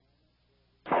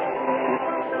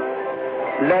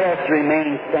Let us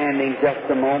remain standing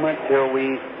just a moment till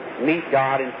we meet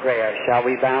God in prayer. Shall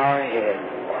we bow our heads?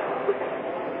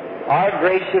 Our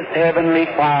gracious Heavenly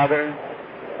Father,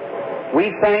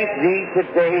 we thank Thee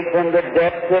today from the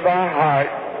depths of our heart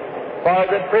for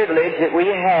the privilege that we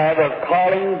have of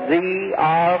calling Thee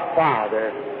our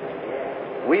Father.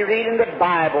 We read in the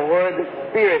Bible where the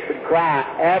Spirit would cry,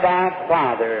 Abba,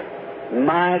 Father,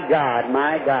 my God,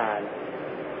 my God.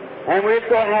 And we're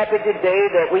so happy today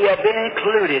that we have been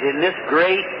included in this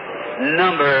great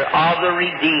number of the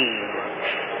redeemed.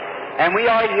 And we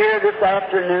are here this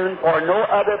afternoon for no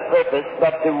other purpose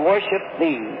but to worship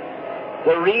Thee,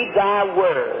 to read Thy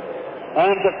Word,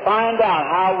 and to find out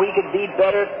how we could be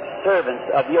better servants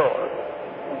of Yours,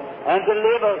 and to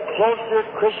live a closer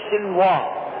Christian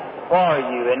walk for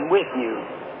You and with You.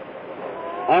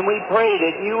 And we pray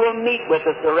that You will meet with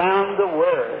us around the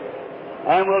Word,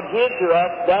 and will give to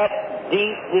us that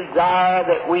deep desire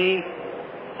that we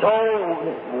so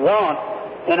want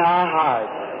in our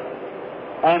hearts.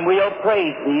 And we'll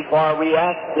praise Thee, for we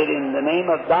ask it in the name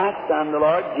of Thy Son, the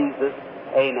Lord Jesus.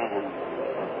 Amen.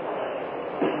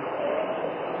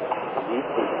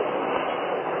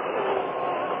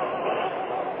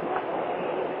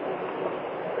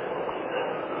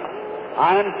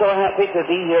 I am so happy to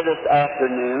be here this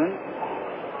afternoon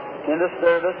in the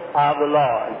service of the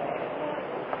Lord.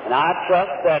 And I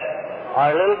trust that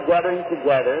our little gathering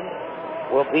together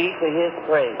will be to His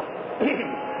praise.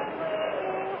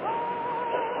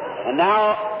 And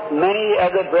now many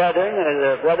of the brethren,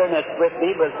 that's with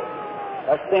me, was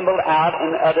assembled out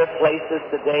in other places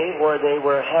today where they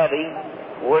were having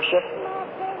worship.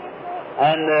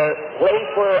 And the place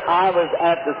where I was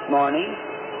at this morning,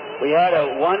 we had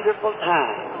a wonderful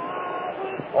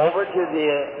time over to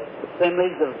the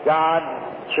Assemblies of God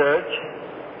Church.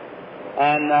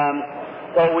 And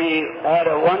so we had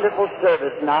a wonderful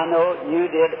service, and I know you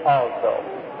did also.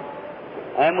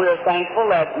 And we're thankful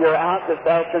that you're out this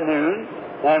afternoon,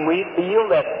 and we feel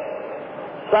that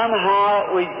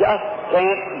somehow we just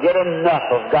can't get enough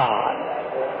of God.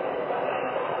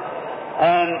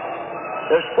 And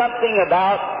there's something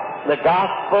about the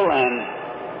gospel and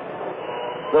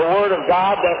the Word of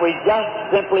God that we just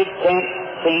simply can't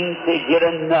seem to get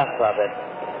enough of it.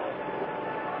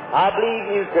 I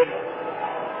believe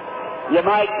you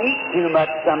might eat too much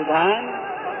sometimes,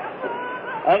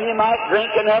 and you might drink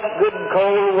enough good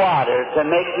cold water to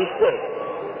make you sick.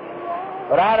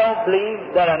 But I don't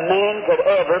believe that a man could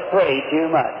ever pray too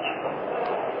much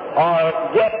or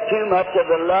get too much of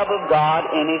the love of God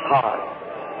in his heart.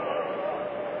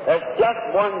 There's just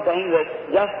one thing that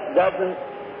just doesn't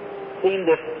seem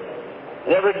to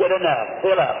ever get enough,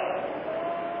 fill up.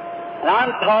 And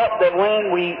I'm taught that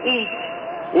when we eat,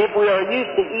 if we are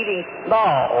used to eating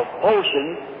small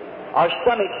portions, our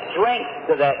stomach shrinks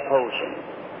to that portion.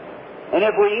 And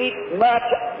if we eat much,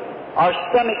 our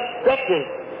stomach stretches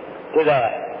to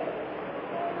that.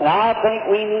 And I think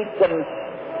we need some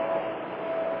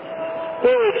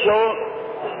spiritual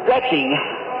stretching,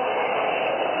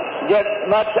 get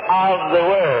much of the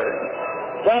Word.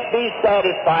 Can't be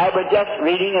satisfied with just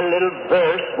reading a little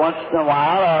verse once in a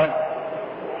while or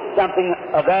something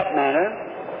of that manner.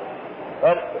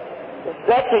 But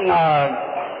stretching our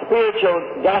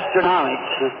spiritual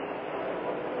gastronomics.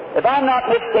 If I'm not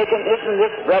mistaken, isn't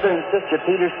this Brother and Sister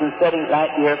Peterson sitting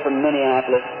right here from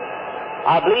Minneapolis?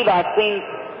 I believe I've seen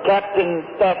Captain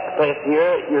Stackcliffe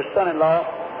here, your son-in-law,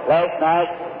 last night,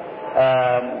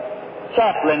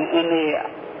 chaplain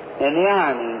in the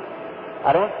Army.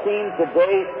 I don't see him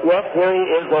today. Yes, here he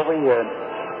is over here.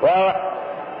 Well,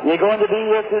 you're going to be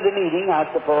here through the meeting, I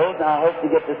suppose, and I hope to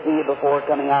get to see you before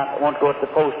coming out. I won't go at the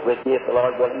post with you if the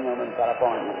Lord willing, I'm in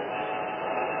California.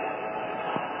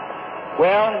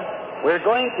 Well, we're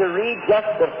going to read just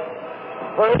the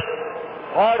first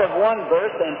part of one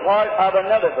verse and part of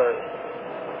another verse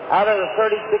out of the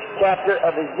 36th chapter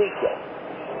of Ezekiel.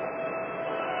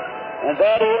 And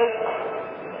that is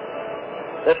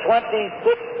the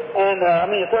 36th and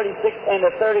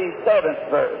the 37th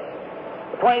verse.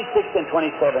 The 26th and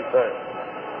 27th verse.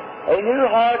 A new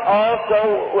heart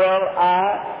also will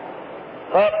I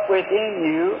put within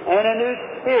you, and a new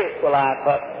spirit will I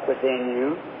put within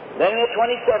you. Then in the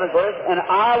 27th verse, and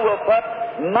I will put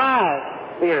my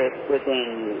spirit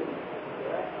within you.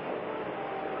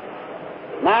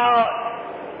 Now,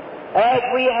 as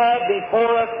we have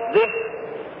before us this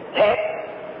text,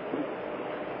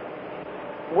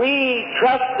 we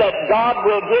trust that God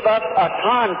will give us a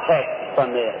context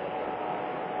from this.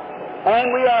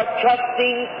 And we are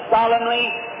trusting solemnly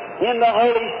in the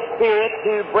Holy Spirit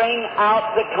to bring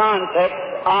out the context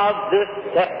of this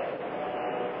text.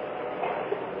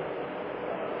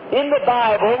 In the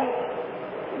Bible,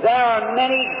 there are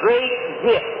many great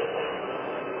gifts,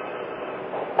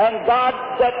 and God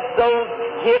sets those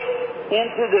gifts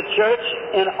into the church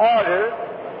in order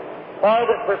for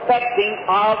the perfecting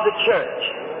of the church.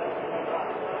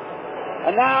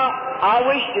 And now, I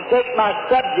wish to take my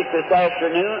subject this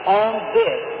afternoon on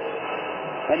this.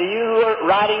 And to you who are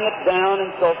writing it down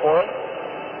and so forth,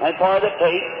 and for the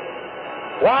tape,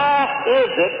 why is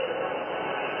it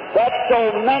that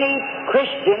so many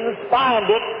Christians find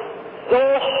it so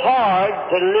hard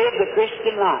to live the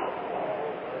Christian life?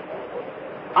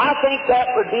 I think that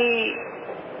would be,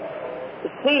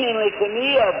 seemingly to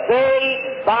me, a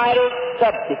very vital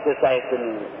subject this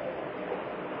afternoon.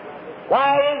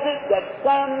 Why is it that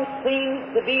some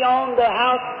seems to be on the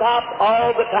housetop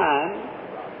all the time,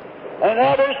 and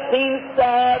others seems to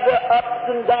have the ups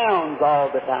and downs all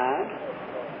the time,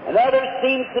 and others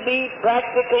seems to be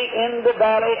practically in the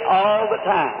valley all the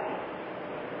time?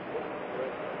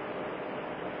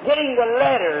 Getting the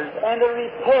letters and the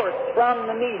reports from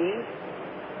the meetings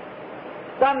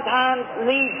sometimes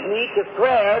leads me to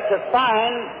prayer to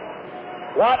find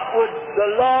what would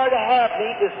the Lord have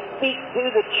me to speak to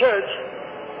the church.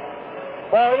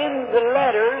 For in the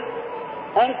letters,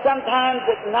 and sometimes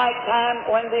at night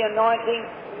time when the anointing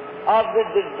of the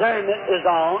discernment is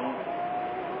on,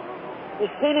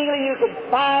 seemingly you could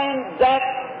find that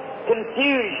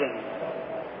confusion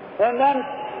and them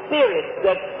spirits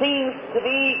that seems to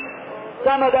be,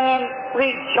 some of them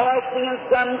rejoicing and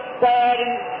some sad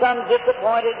and some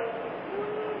disappointed.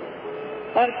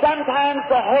 And sometimes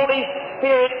the Holy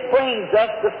Spirit brings us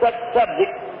to such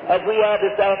subjects as we have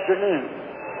this afternoon.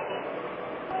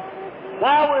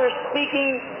 Now we're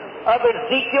speaking of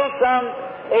Ezekiel some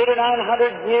 800 or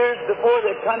 900 years before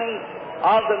the coming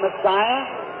of the Messiah.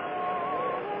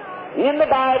 In the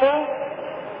Bible,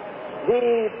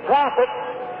 the prophets,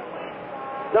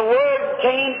 the word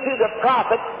came to the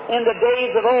prophets in the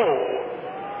days of old.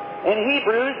 In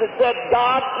Hebrews it said,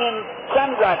 God in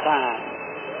sundry times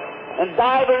and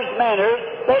divers manners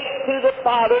spake to the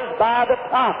fathers by the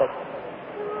prophets.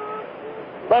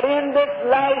 But in this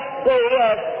last day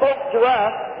has spoke to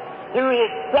us through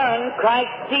His Son,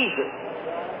 Christ Jesus.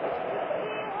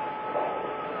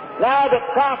 Now the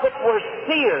prophets were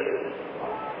seers,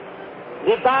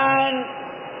 divine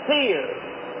seers.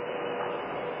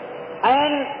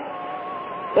 And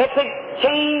it's a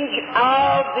change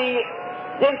of the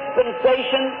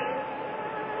dispensation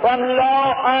from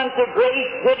law unto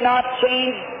grace did not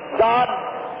change God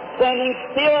sending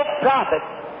still prophets.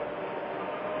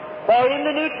 For in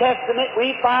the New Testament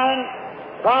we find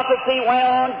prophecy went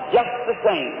on just the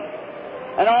same.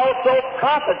 And also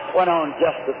prophets went on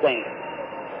just the same.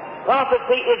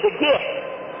 Prophecy is a gift.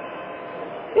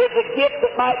 It's a gift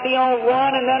that might be on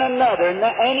one and then another in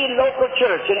any local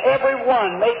church, and every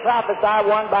one may prophesy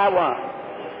one by one.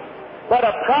 But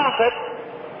a prophet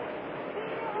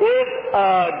is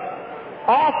an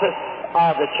office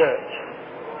of the church.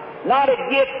 Not a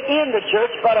gift in the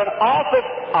church, but an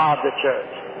office of the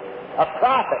church. A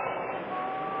prophet.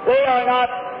 They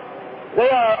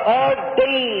are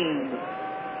ordained,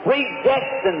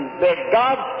 predestined, they're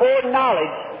God's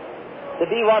foreknowledge to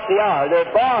be what they are.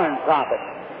 They're born prophets.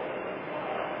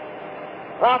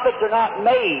 Prophets are not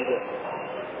made.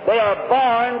 They are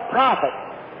born prophets.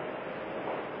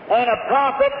 And a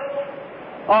prophet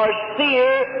or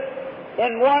seer,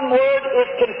 in one word, is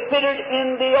considered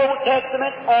in the Old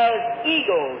Testament as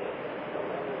eagles.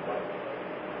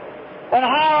 And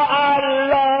how I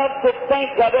love to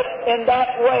think of it in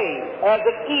that way, as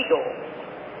an eagle.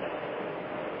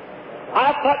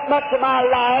 I've put much of my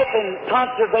life in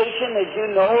conservation, as you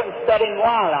know, and studying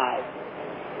wildlife.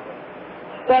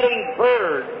 Studying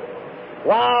birds,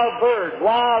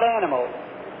 wild animals.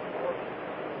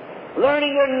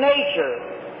 Learning their nature.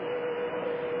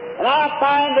 And I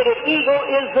find that an eagle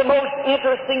is the most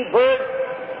interesting bird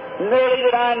nearly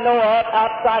that I know of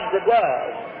outside the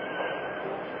dove.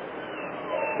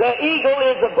 The eagle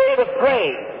is a bird of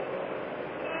prey,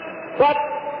 but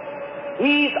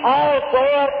he's also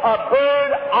a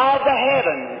bird of the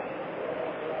heavens.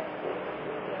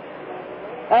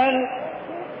 And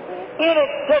in a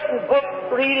certain book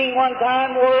reading one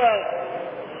time were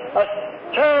a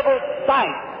terrible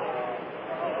sight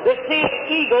to see an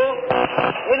eagle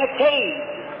in a cage.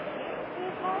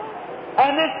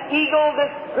 And this eagle,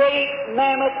 this great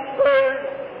mammoth bird,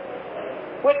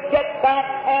 would get back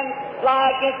and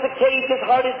fly against the cage as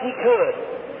hard as he could,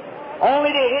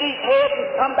 only to hit his head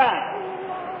and come back,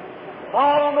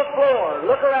 fall on the floor,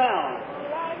 look around.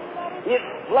 He'd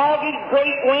flog his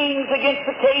great wings against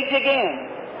the cage again.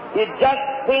 He'd just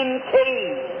been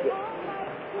caged.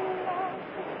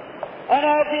 And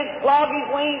as he flogged his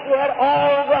wings, he had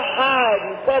all the hide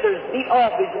and feathers beat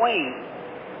off his wings,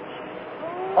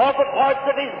 off the parts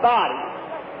of his body,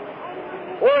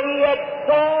 where he had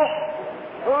so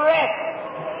pressed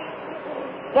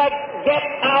to get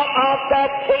out of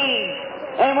that cage.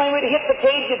 And when we'd hit the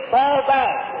cage, it'd fall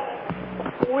back.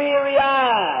 Weary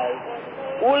eyes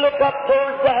would look up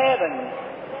towards the heavens.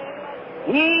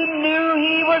 He knew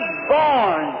he was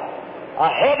born a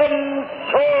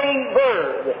heaven-soaring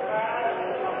bird.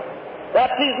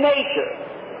 That's his nature.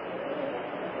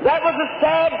 That was a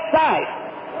sad sight.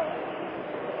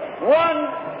 One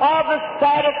of the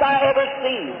saddest I ever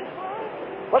seen.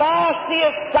 But I see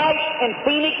a sight in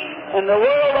Phoenix and the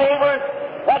world over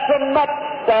that's a much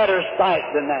sadder sight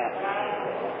than that.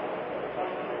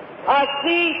 I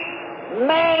see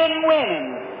men and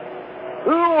women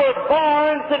who were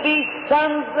born to be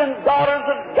sons and daughters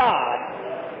of God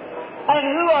and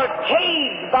who are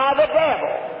caged by the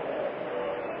devil.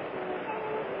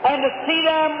 And to see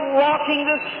them walking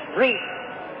the street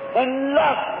in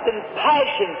lust and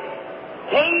passion,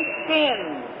 caged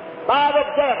in by the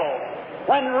devil,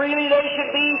 when really they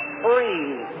should be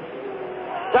free,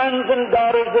 sons and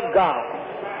daughters of God.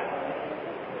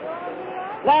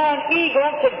 Now an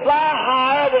eagle could fly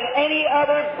higher than any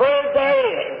other bird there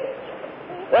is.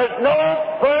 There's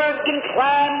no bird can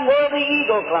climb where the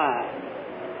eagle climbs.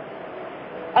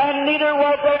 And neither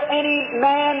was there any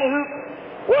man who,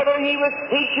 whether he was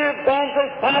teacher,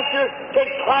 evangelist, pastor, could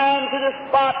climb to the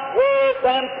spot where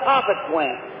them prophets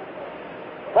went.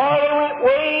 For they went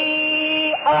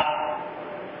way up,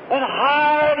 and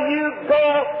higher you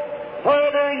go,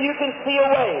 further you can see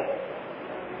away.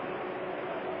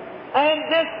 And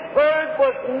this bird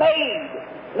was made.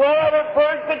 No other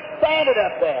bird could stand it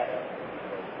up there.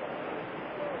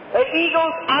 The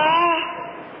eagle's eye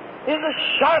is the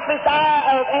sharpest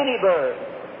eye of any bird.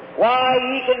 Why,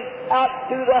 he can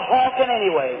outdo the hawk in any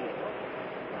way.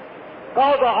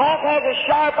 Because the hawk has a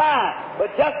sharp eye,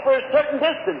 but just for a certain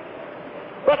distance.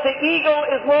 But the eagle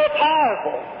is more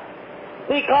powerful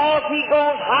because he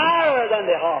goes higher than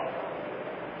the hawk.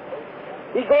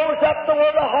 He goes up to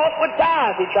where the hawk would die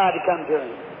if he tried to come to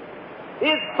him.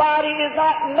 His body is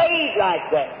not made like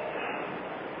that.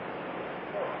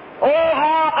 Oh,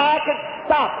 how I could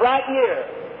stop right here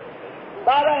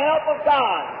by the help of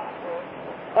God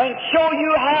and show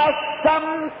you how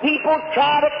some people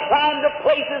try to climb to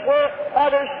places where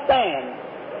others stand.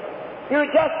 You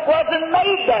just wasn't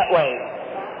made that way.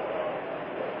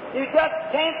 You just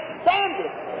can't stand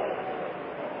it.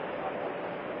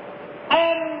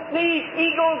 And these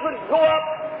eagles would go up.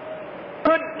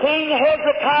 Could King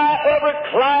Hezekiah ever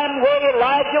climb where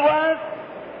Elijah was?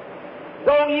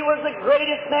 Though he was the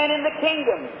greatest man in the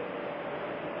kingdom,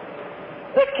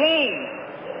 the king.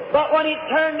 But when he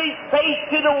turned his face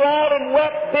to the wall and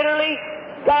wept bitterly,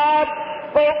 God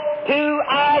spoke to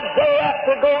Isaiah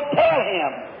to go tell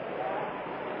him.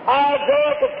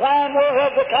 Isaiah could climb where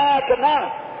Hezekiah could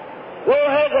not. Where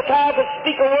Hezekiah could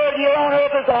speak a word here on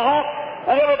earth as a hawk,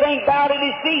 and everything bowed at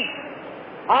his feet.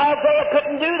 Isaiah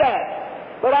couldn't do that.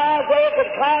 But Isaiah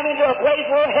could climb into a place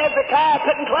where Hezekiah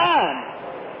couldn't climb.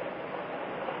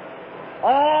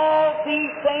 All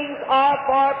these things are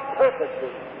for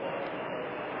purposes.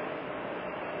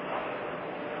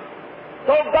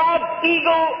 So God's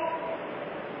eagle,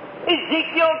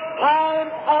 Ezekiel,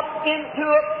 climbed up into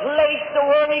a place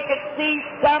where he could see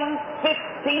some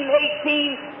 15,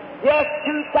 18, yes,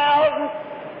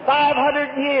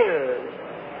 2,500 years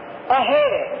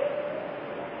ahead,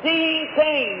 seeing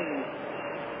things.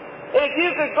 If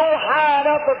you could go high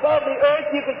enough above the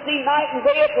earth, you could see night and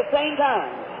day at the same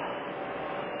time.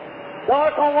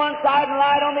 Dark on one side and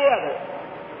light on the other.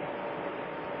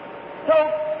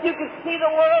 So you could see the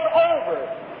world over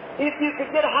if you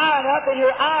could get high enough and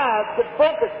your eyes could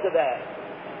focus to that.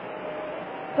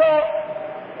 So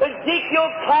Ezekiel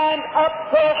climbed up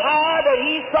so high that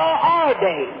he saw our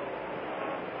day,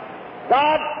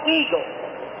 God's eagle.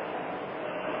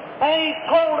 And he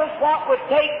told us what would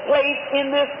take place in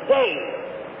this day.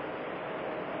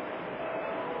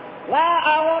 Now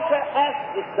I want to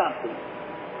ask you something.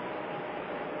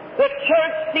 The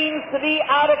church seems to be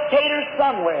out of tater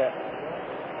somewhere.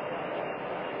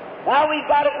 Now we've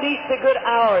got at least a good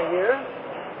hour here.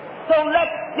 So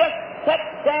let's just sit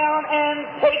down and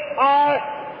take our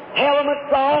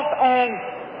helmets off and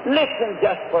listen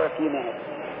just for a few minutes.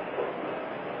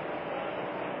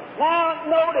 Now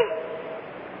notice,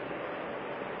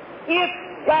 if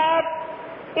God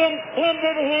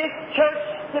intended His church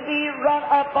to be run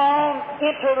upon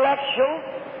intellectuals,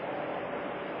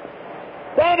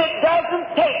 then it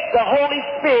doesn't take the Holy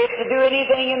Spirit to do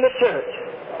anything in the church.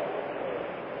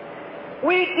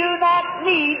 We do not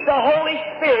need the Holy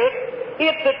Spirit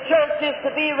if the church is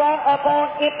to be run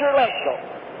upon intellectual.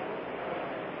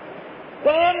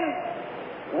 Then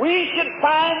we should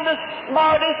find the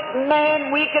smartest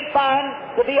man we could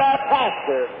find to be our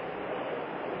pastor.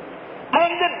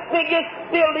 And the biggest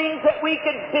buildings that we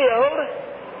could build,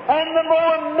 and the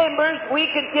more members we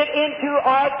could get into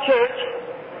our church,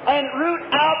 and root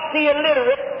out the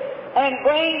illiterate and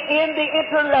bring in the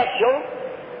intellectual,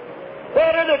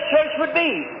 better the church would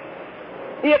be.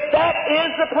 If that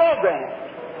is the program.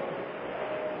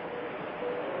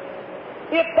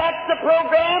 If that's the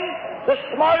program, the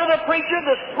smarter the preacher,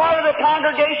 the smarter the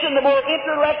congregation, the more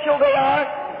intellectual they are,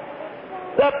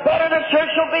 the better the church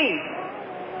will be.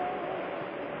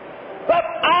 But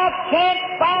I can't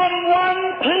find one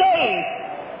place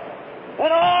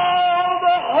in all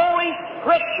the Holy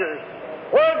Scriptures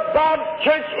where God's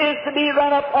church is to be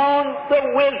run upon the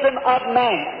wisdom of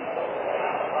man.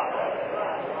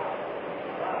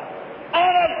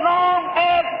 And as long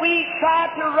as we try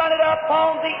to run it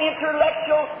upon the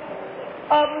intellectual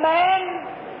of man,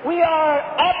 we are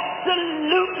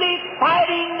absolutely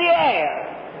fighting the air.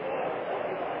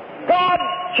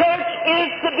 God's church is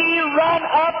to be run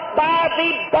up by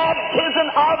the baptism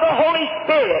of the Holy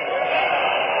Spirit.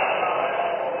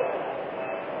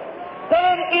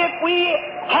 Then if we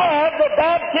have the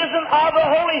baptism of the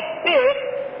Holy Spirit,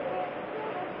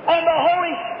 and the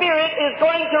Holy Spirit is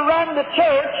going to run the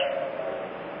church,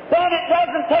 then it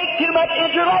doesn't take too much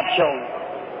intellectual.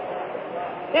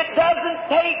 It doesn't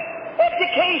take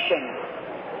education.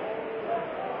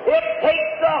 It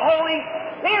takes the Holy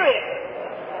Spirit.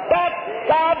 That's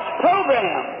God's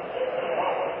program.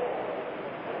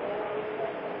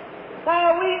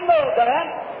 Now we know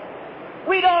that.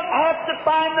 We don't have to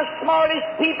find the smartest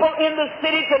people in the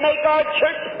city to make our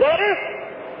church better.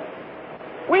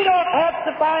 We don't have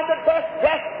to find the best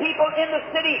dressed people in the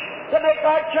city to make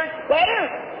our church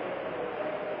better.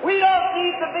 We don't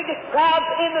need the biggest crowds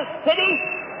in the city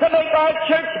to make our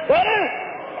church better.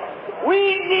 We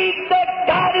need the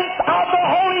guidance of the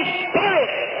Holy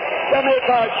Spirit to make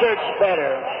our church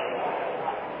better.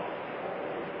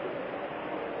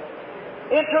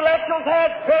 Intellectuals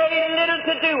have very little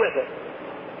to do with it.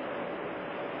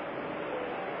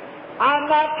 I'm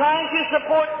not trying to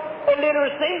support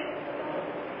illiteracy,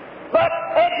 but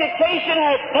education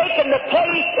has taken the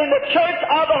place in the church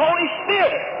of the Holy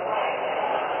Spirit.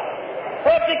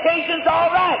 Education's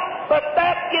all right, but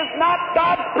that is not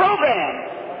God's program.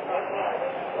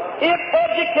 If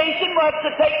education was to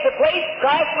take the place,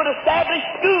 Christ would establish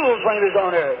schools when He was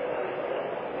on earth.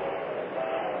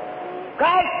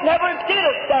 Christ never did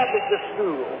establish a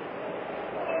school.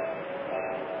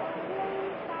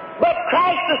 But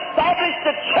Christ established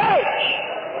a church,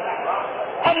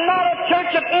 and not a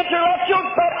church of intellectuals,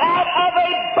 but out of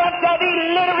a bunch of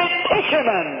illiterate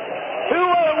fishermen who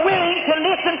were willing to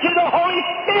listen to the Holy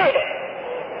Spirit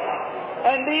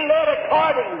and be led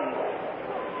accordingly.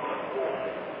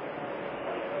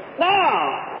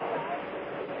 Now,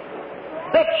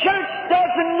 the church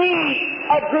doesn't need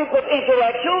a group of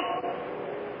intellectuals.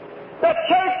 The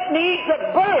church needs a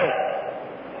birth.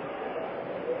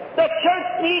 The church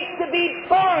needs to be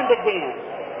born again.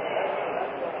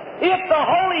 If the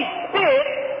Holy Spirit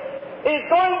is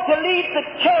going to lead the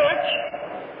church,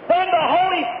 then the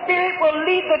Holy Spirit will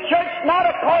lead the church not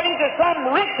according to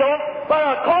some ritual, but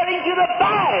according to the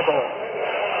Bible.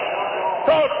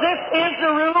 So this is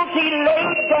the rules He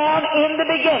laid down in the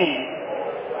beginning.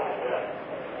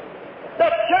 The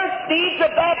church needs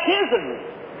a baptism.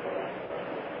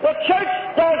 The church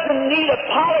doesn't need a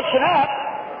polishing up,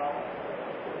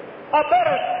 a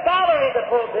better scholar in the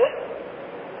pulpit,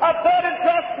 a better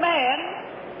dressed man,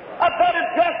 a better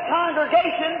dressed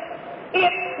congregation.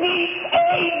 It needs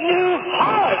a new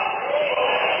heart.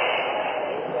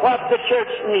 What the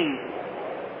church needs.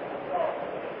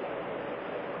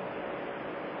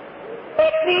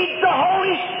 It needs the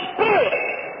Holy Spirit.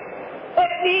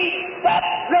 It needs that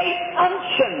great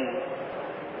unction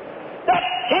that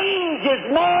changes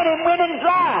men and women's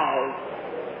lives.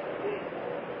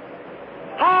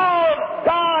 How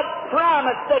God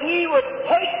promised that He would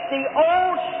take the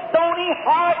old stony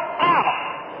heart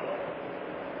out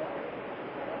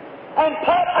and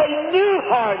put a new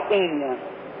heart in you.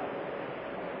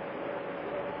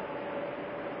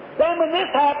 Then when this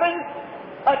happens,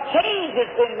 a change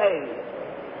has been made.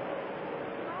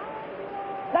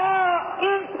 Now,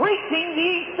 in preaching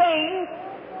these things,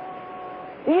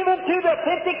 even to the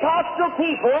Pentecostal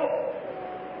people,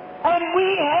 and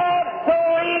we have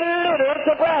very little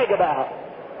to brag about.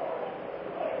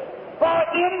 For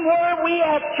in where we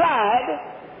have tried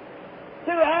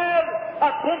to have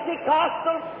a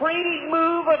Pentecostal free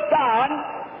move of God,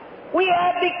 we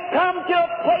have become to a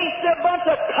place of a bunch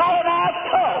of colonized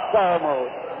cults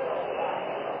almost.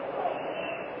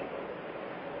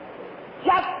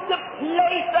 Just a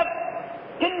place of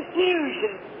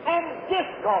confusion and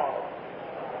discord.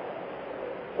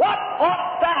 What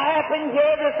ought to happen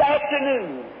here this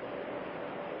afternoon?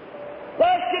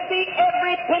 There should be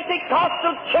every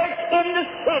Pentecostal church in the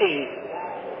city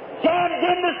jammed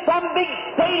into some big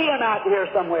stadium out here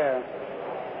somewhere.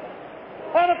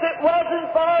 And if it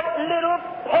wasn't for little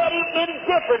petty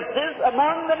indifferences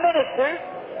among the ministers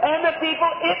and the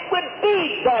people, it would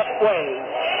be that way.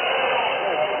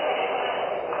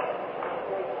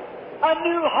 A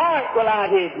new heart will I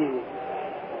give you.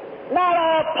 Not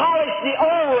I'll polish the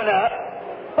old one up,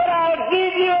 but I'll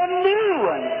give you a new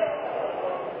one.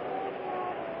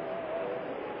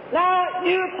 Now,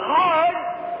 youth hard,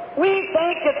 we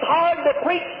think it's hard to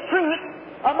preach truth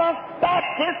amongst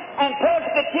Baptists and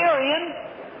Presbyterians,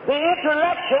 the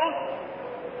intellectuals,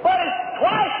 but it's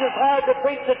twice as hard to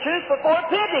preach the truth before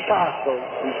Pentecostals.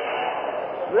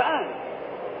 Right.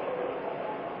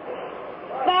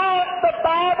 Now, the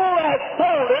Bible has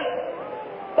told us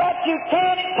that you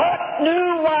can't put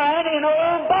new wine in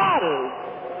old bottles.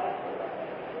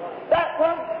 That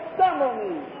won't stumble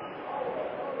me.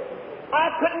 I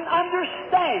couldn't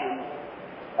understand.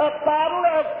 A bottle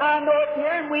of, I know it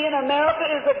here, and we in America,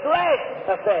 is a glass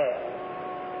affair.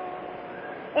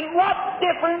 And what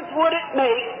difference would it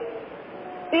make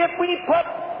if we put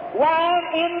wine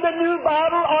in the new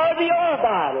bottle or the old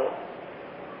bottle?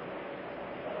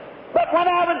 But when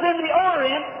I was in the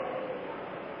Orient,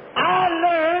 I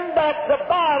learned that the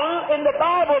bottle in the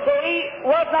Bible day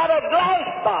was not a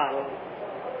glass bottle.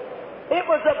 It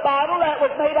was a bottle that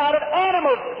was made out of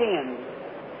animal skin.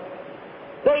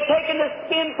 They'd taken the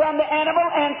skin from the animal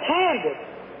and tanned it.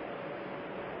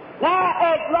 Now,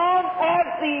 as long as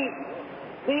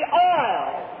the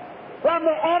oil from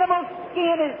the animal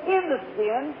skin is in the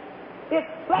skin, it's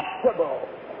flexible.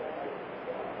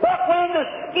 But when the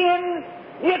skin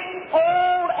gets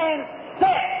old and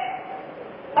set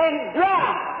and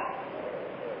dry,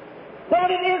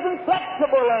 then it isn't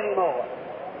flexible anymore.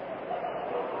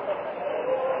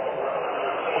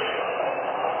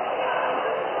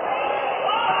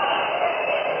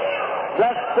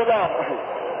 Bless the Lord.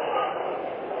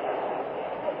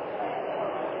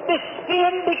 The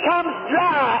skin becomes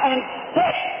dry and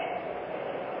set,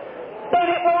 then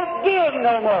it won't give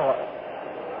no more.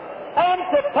 And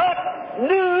to put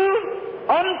new,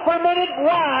 unfermented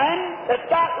wine that's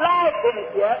got life in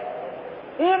it yet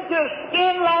into a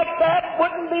skin like that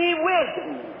wouldn't be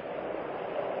wisdom.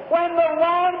 When the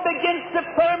wine begins to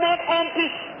ferment and to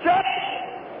stretch,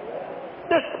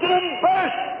 the skin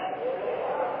bursts,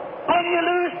 and you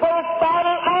lose both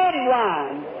bottle and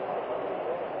wine.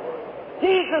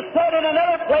 Jesus said in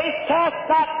another place, cast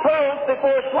not pearls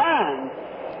before swine.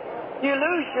 You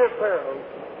lose your pearls.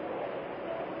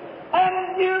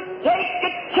 And you take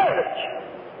a church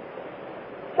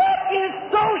that is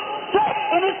so set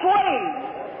in its ways,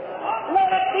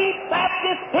 let it be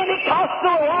Baptist,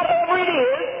 Pentecostal, or whatever it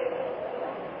is,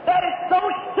 that is so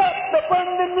set that when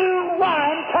the new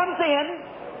wine comes in,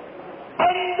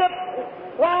 and the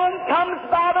wine comes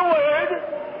by the Word,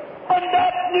 and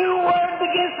that new Word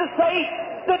begins to say,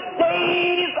 the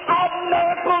days of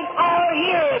miracles are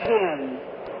here again.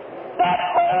 That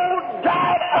old,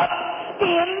 dried up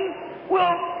skin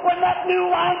will, when that new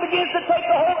wine begins to take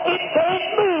a hold, it can't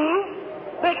move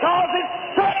because it's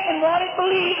set in what it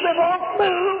believes and won't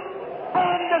move,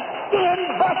 and the skin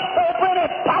busts open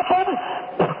and pops open.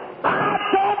 I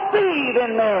don't believe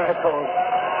in miracles.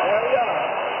 There we are.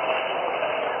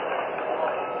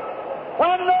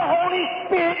 When the Holy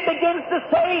Spirit begins to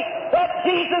say that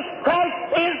Jesus Christ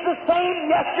is the same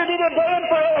yesterday, today, and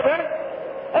forever,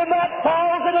 and that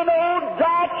falls in an old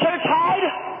dry church hide,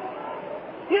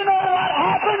 you know what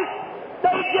happens?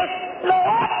 They just blow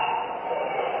up.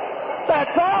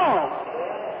 That's all.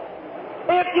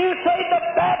 If you say the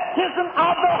baptism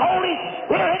of the Holy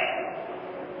Spirit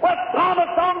was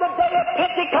promised on the day of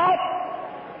Pentecost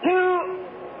to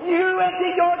you and to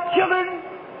your children,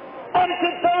 and to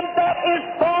them that is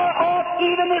far off,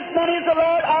 even as many as the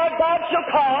Lord our God shall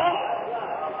call,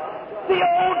 the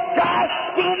old dry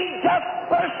skin just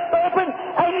bursts open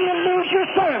and you lose your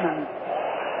sermon.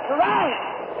 Right.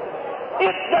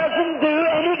 It doesn't do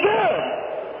any good.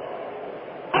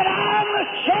 And I'm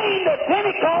ashamed that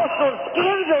Pentecostal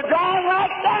skins are drying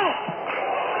like that.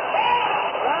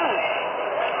 Right.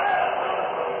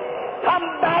 Come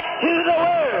back to the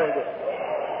Word.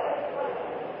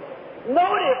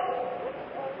 Notice,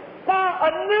 now a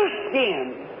new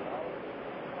skin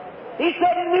He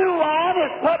said new wine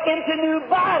is put into new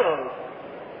bottles.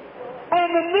 And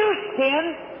the new skin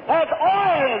has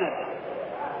oil in it,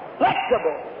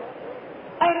 flexible.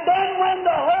 And then when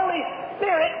the Holy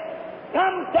Spirit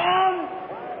comes down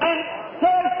and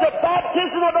says the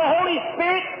baptism of the Holy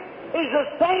Spirit is the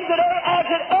same today as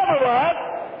it ever was,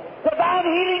 divine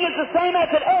healing is the same as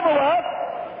it ever was,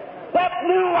 that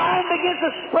new wine begins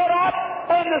to spread out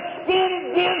and the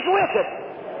skin gives with it.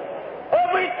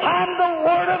 Every time the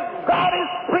Word of God is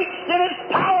preached in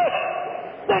its power,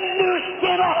 the new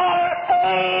skin will holler,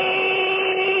 Amen.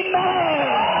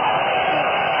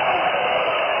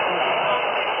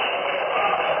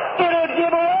 It'll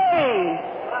give away.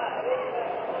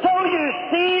 So you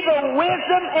see the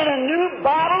wisdom in a new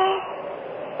bottle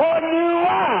or new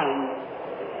wine.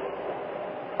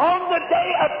 On the day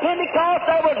of Pentecost,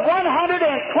 there was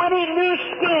 120 new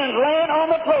skins laying on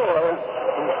the floor.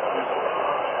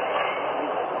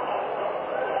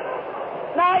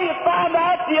 Now you find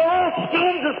out the old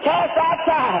skins was cast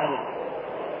outside.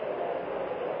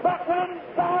 But when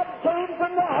God came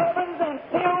from the heavens and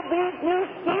filled these new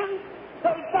skins,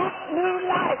 they got new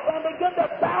life and began to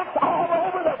bounce all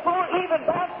over the floor, even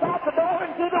bounced out the door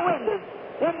into the windows,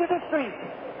 into the street.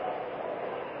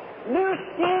 New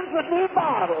skins with new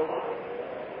bottles,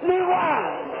 new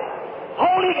wine,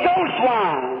 Holy Ghost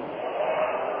wine,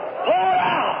 pour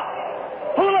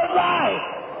out, full of life,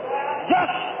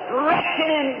 just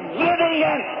stretching and giving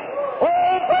and,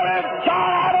 oh, Brother John,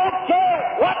 I don't care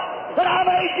what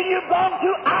denomination you belong to,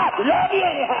 I love you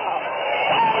anyhow.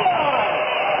 Hey,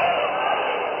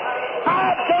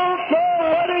 I don't care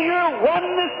whether you're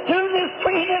oneness, two-ness,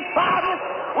 three-ness, five-ness,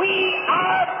 we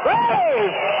are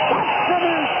brothers. That's the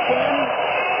new skin.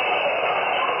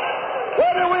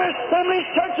 Whether we're Assemblies,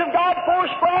 Church of God,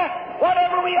 Force Prayer,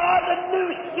 whatever we are, the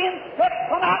new skin steps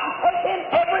come out and puts in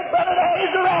every brother that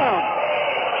is around.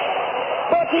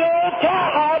 But the old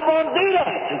cowhide won't do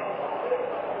that.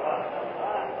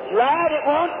 That's right, it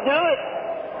won't do it.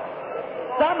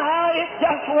 Somehow it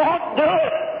just won't do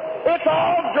it. It's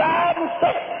all dried and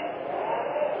set.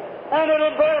 And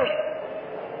it'll burst.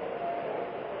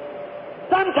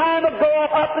 Some time ago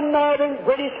up in northern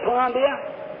British Columbia,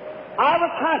 I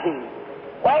was hunting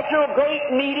after a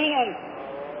great meeting, and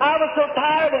I was so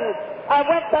tired, and I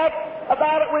went back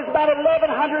it was about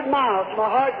 1,100 miles from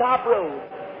a hardtop road.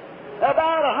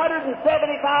 About 175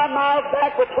 miles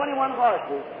back with 21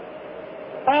 horses.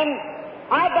 And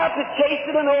I got to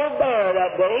chasing an old bear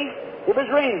that day. It was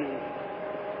raining.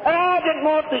 And I didn't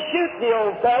want to shoot the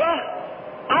old fella.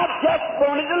 I just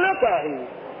wanted to look at him.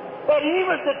 But he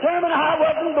was determined I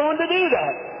wasn't going to do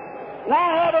that. And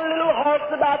I had a little horse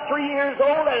about 3 years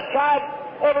old that had tried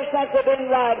ever since I've been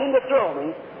riding to throw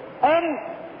me. And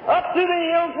up through the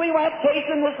hills we went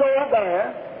chasing this old bear.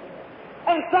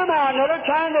 And somehow or another,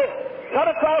 trying to cut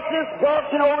across this gulch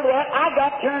and over that, I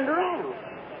got turned around.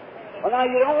 Well, now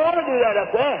you don't want to do that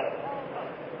up there,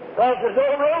 because there's no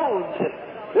roads.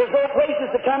 There's no places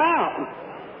to come out.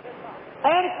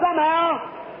 And somehow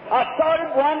I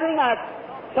started wondering. I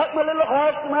took my little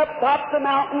horse and went up top of the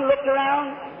mountain, looked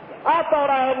around. I thought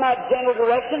I had my general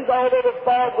directions, although the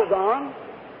fog was on.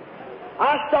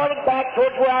 I started back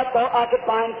towards where I thought I could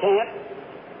find camp,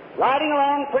 riding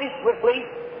along pretty swiftly,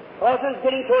 because it was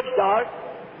getting towards dark.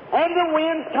 And the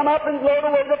winds come up and blow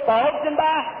away the fogs, and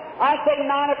by, I say,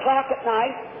 9 o'clock at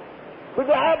night, we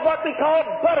have what we call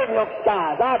buttermilk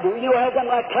skies. I do. You have them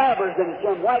like clouders in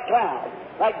some white clouds,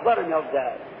 like buttermilk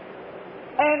does.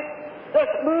 And the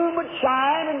moon would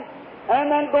shine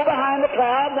and then go behind the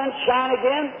cloud, then shine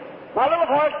again. My little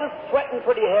horse was sweating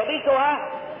pretty heavy, so I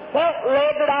felt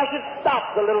led that I should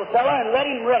stop the little fellow and let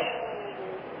him rest.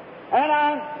 And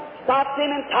I stopped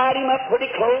him and tied him up pretty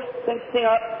close, cinched him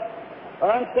up, or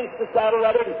uncinched the saddle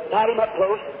rather, and tied him up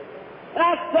close. And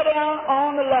I sat down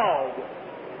on the log.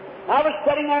 I was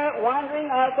sitting there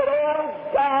wondering. I said, oh,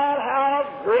 God, how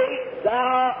great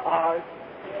thou art.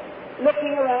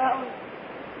 Looking around.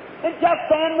 And just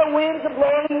then the winds are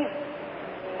blowing,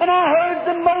 and I heard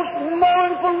the most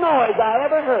mournful noise I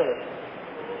ever heard.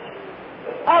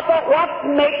 I thought, what's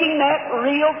making that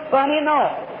real funny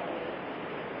noise?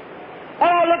 And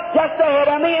I looked just ahead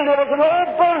of me, and there was an old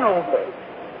burnover.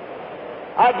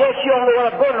 I guess you all know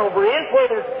what a burnover is, where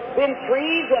there's been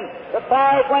trees, and the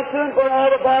fires went through and burned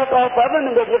all the bark off of them,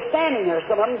 and they're just standing there.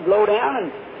 Some of them blow down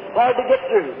and hard to get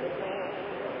through.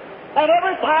 And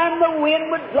every time the wind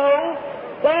would blow,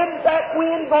 then that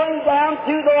wind going down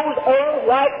through those old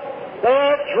white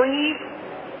bare trees,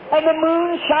 and the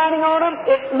moon shining on them,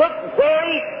 it looked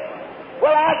very,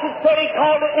 well, I should say, he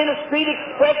called it in a street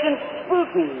expression,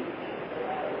 spooky.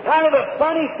 Kind of a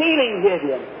funny feeling, did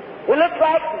you? It looked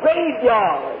like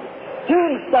graveyard.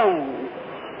 tombstones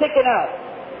sticking up.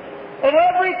 And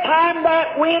every time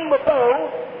that wind would blow,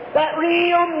 that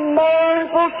real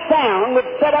mournful sound would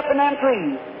set up in them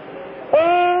trees.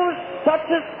 Oh, such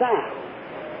a sound.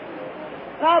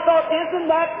 And I thought, isn't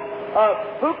that a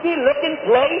spooky looking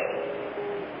place?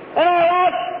 And I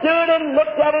stood and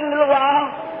looked at it a little while.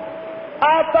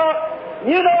 I thought,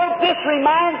 you know, this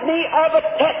reminds me of a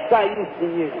text I used to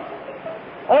use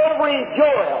over in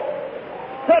Joel.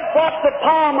 Said what the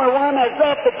palmer worm has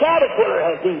left, the caterpillar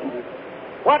has eaten.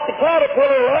 What the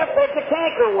caterpillar left, there's the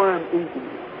cankerworm eaten.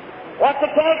 What the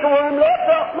cankerworm left,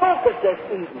 the locust has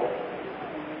eaten.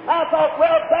 I thought,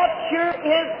 well, that sure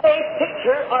is a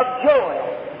picture of Joel.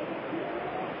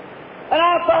 And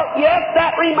I thought, yes,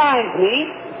 that reminds me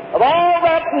of all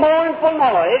that mournful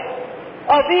noise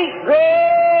of these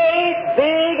great,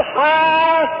 big,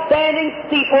 high-standing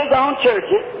steeples on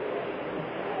churches,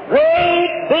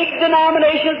 great, big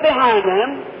denominations behind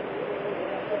them,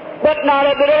 but not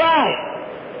a bit of life,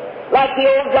 like the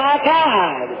old dry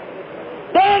cowhide.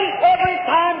 Then every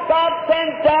time God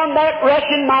sends down that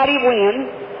rushing mighty wind,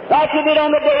 like He did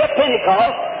on the day of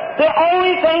Pentecost, the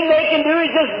only thing they can do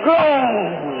is just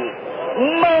groan,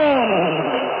 moan.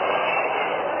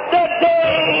 The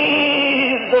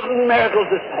days of miracles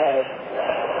is past.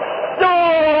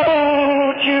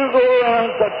 Don't you go on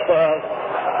such fast.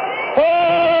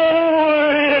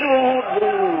 Oh, it won't do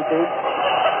it.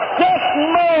 Just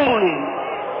moaning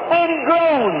and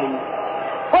groaning.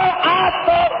 Well, I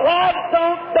thought, why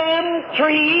don't them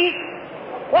trees,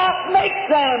 what makes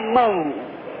them moan?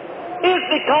 Is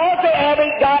because they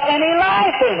haven't got any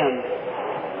life in them.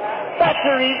 That's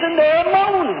the reason they're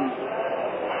moaning.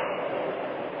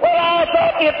 Well, I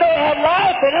thought if they had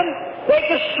life in them, they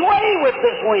could sway with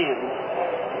this wind.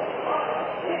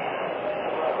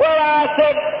 Well, I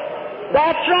said,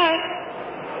 that's right.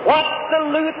 What the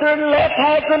Lutheran left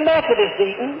has the Methodist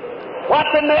eaten. What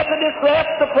the Methodist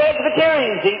left, the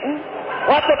Presbyterians eaten.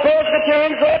 What the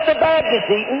Presbyterians left, the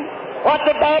Baptists eaten. What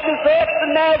the Baptists left,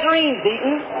 the Nazarenes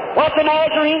eaten. What the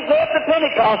Nazarenes left, the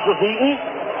Pentecostals eaten.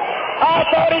 I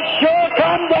thought it sure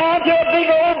come down to a big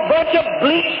old bunch of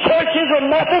bleached churches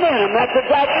with nothing in them. That's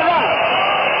exactly right.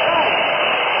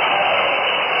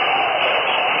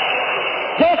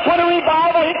 Just when a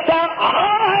revival hits down,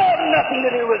 I have nothing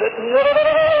to do with it. No.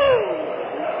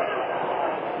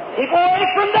 Keep away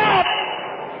from that.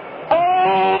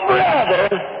 Oh,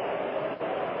 brother.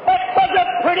 That was a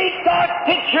pretty dark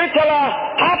picture till I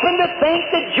happened to think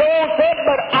that Joel said,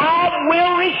 but I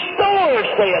will restore,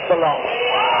 saith the Lord.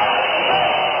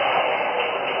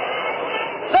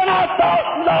 Then I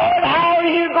thought, Lord, how are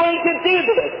you going to do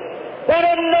this? Then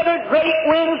another great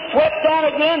wind swept down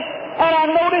again, and I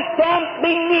noticed down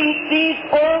beneath these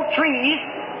old trees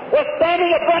was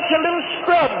standing a bunch of little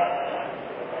scrubs.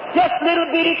 Just little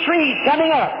bitty trees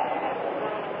coming up.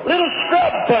 Little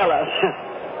scrub fellas.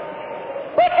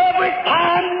 But every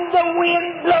time the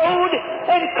wind blowed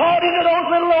and caught into those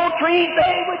little old trees,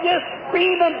 they would just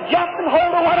scream and jump and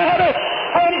hold to one another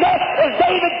and just, as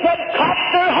David said, clap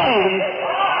their hands.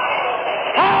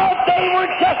 How they were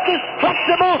just as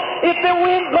flexible. If the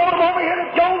wind blowed them over here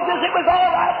to Jones's, it was all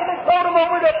right. If it blowed them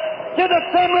over to the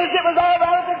Simlers, it was all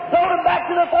right. If it blowed them back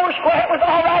to the Foursquare, it was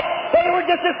all right. They were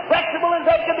just as flexible as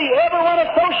they could be. Everyone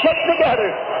associated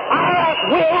together. I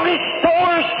will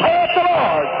restore, saith the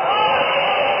Lord.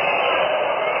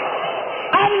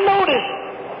 I noticed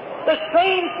the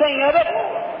same thing of it.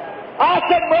 I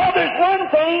said, well, there's one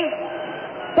thing.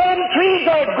 Them trees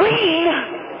are green,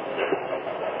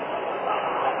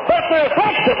 but they're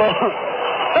flexible.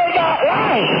 They got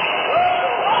life.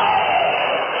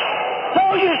 So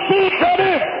you see,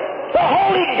 brother, the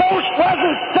Holy Ghost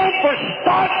wasn't sent for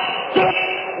stark, stiff,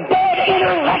 dead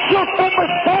intellectuals. It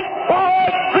was sent for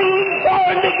a green,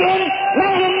 born again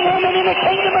man and woman in the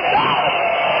kingdom of God.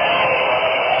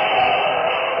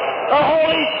 The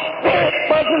Holy Spirit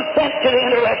wasn't sent to the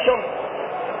intellectual.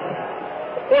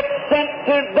 It's sent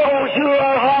to those who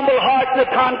are humble heart and a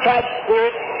contrite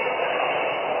spirit.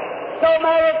 No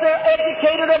matter if they're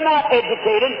educated or not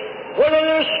educated, whether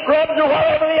they're scrubs or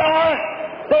whatever they are,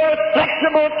 they're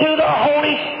flexible to the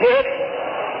Holy Spirit.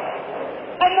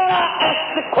 And then I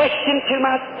asked the question to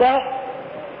myself.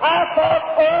 I thought,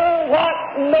 oh,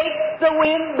 what makes the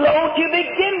wind blow to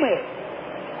begin with?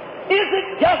 Is it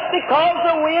just because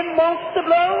the wind wants to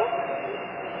blow?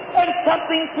 And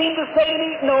something seemed to say to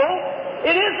me, no,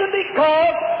 it isn't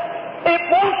because it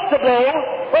wants to blow,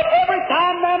 but every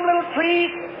time them little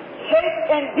trees shake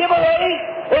and give away,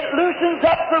 it loosens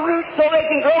up the roots so they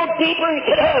can grow deeper and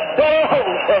get a better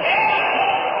hold.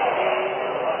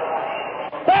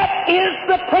 That is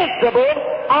the principle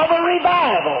of a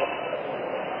revival.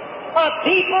 a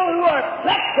people who are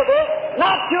flexible,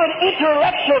 not to an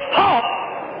intellectual talk,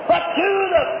 but to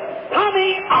the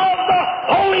coming of the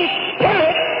Holy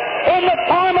Spirit in the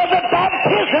form of the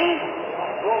baptism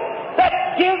that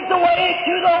gives the way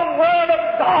to the Word of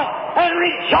God and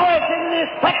rejoicing and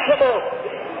is flexible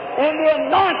in the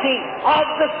anointing of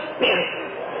the Spirit.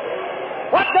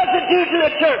 What does it do to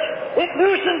the church? It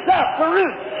loosens up the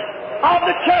roots of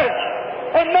the church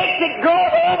and makes it grow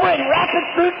over and wrap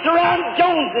its roots around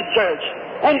Jones' church.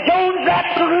 And Jones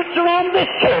wraps the roots around this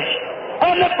church.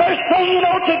 And the first thing you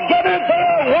know, together they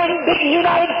are one big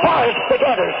united forest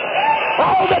together.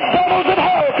 All the devils of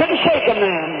hell couldn't shake them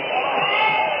then.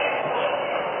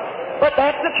 But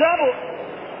that's the trouble.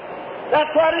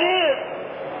 That's what it is.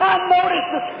 Now notice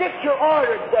the scripture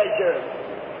order says here,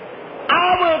 I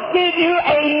will give you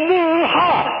a new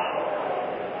heart.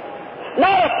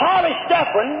 Not a polished up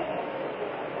one.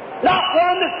 Not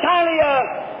one that's kind of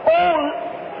old.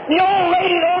 The old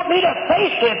lady don't need a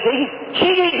facelifting. She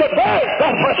needs a birth.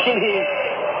 That's what she needs.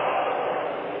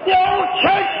 The old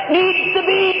church needs to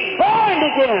be born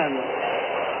again.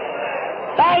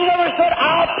 Now, he never said,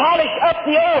 I'll polish up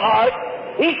the old heart.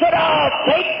 He said, I'll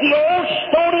take the old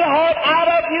stony heart out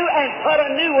of you and put a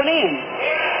new one in.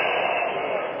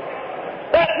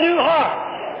 That new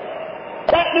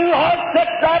heart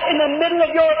sits right in the middle of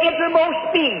your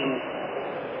innermost being.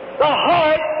 The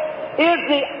heart is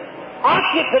the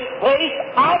occupant place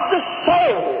of the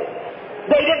soul.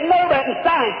 They didn't know that in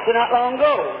science not long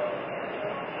ago.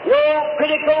 The old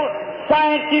critical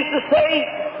science used to say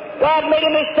God made a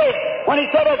mistake when He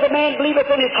said, as a man believeth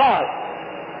in his heart.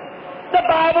 The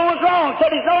Bible was wrong. It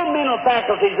said His own mental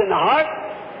faculties in the heart.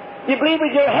 You believe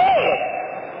with your head.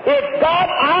 If God,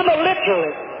 I'm a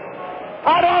literalist.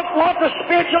 I don't want to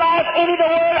spiritualize any of the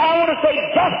Word. I want to say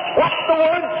just what the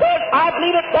Word says. I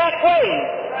believe it that way.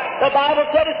 The Bible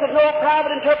said it's of no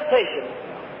private interpretation.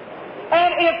 And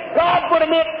if God would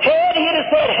have meant head, He'd have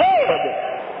said head.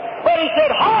 But He said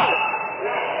heart.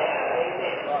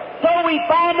 So we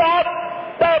find out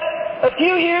that a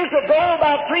few years ago,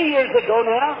 about 3 years ago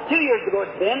now, 2 years ago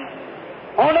it's been,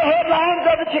 on the headlines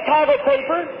of the Chicago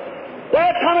paper,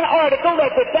 there come an article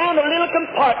that they found a little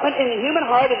compartment in the human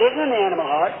heart. It isn't an animal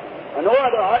heart, or no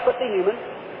other heart but the human.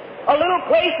 A little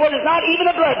place where there's not even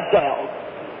a blood cell.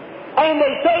 And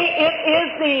they say it is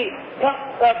the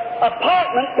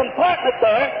compartment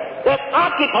there that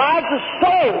occupies the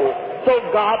soul. So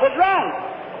God was right.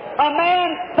 A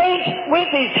man thinks with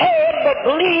his head but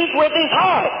believes with his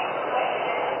heart.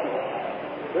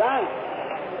 Right.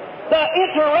 The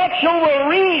intellectual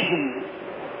will reason.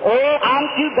 Oh, I'm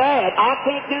too bad. I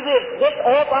can't do this.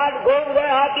 If I go over there,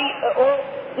 I'll be...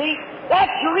 see,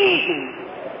 that's reason.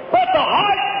 But the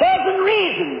heart doesn't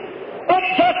reason. It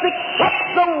just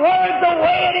accepts the Word the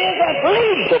way it is and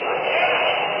believes it.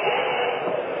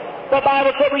 The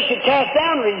Bible said we should cast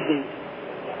down reasoning.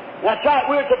 That's right.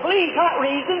 We're to believe, not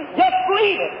reason. Just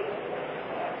believe it.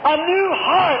 A new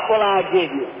heart will I give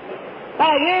you.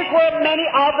 Now, here's where many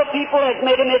of the people have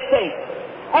made a mistake.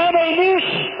 And a new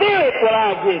spirit will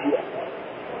I give you.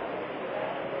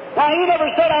 Now, He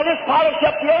never said, I'll just polish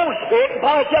up the old spirit and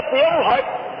polish up the old heart,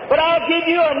 but I'll give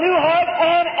you a new heart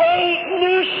and a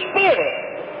new spirit.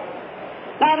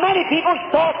 Now, many people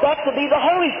thought that to be the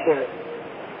Holy Spirit,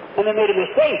 and they made a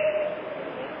mistake.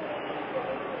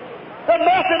 The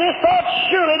Methodists thought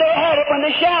surely they had it when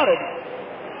they shouted.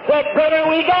 Said, brother,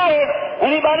 we got it.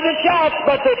 Anybody that shouts,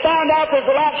 but they found out there's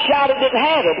a lot shouted didn't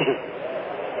have it.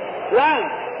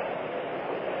 Right.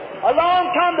 Along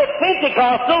come the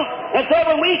Pentecostals and said,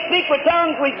 when we speak with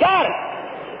tongues, we got it.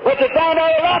 But they found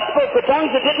out a lot spoke with tongues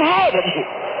that didn't have it.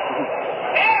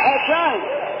 That's right.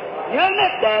 You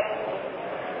admit that.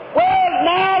 Well,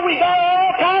 now we got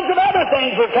all kinds of other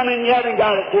things we're coming, you haven't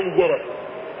got it till you get it.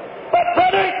 But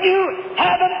brother, you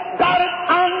haven't got it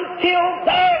until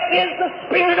there is the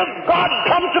Spirit of God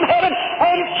comes from heaven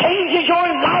and changes your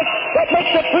life, that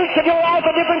makes the fruits of your life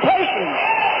a different person.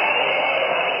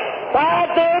 By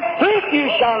their fruit you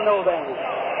shall know them.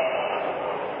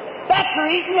 That's the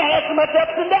reason you have so much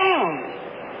ups and downs.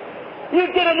 You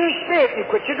get a new spirit, you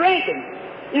quit your drinking.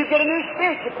 You get a new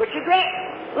spirit, you quit your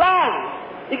lying.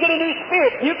 You get a new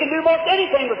spirit, you can do most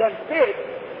anything with that spirit.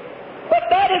 But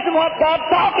that isn't what God's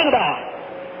talking about.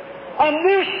 A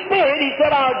new spirit, He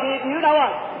said, I'll give you. Now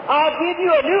what? I'll give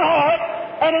you a new heart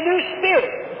and a new spirit.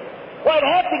 Well, I'd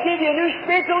have to give you a new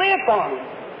spirit to live for Him.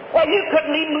 Well, you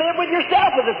couldn't even live with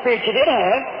yourself with the spirit you did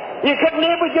have. You couldn't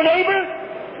live with your neighbor.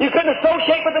 You couldn't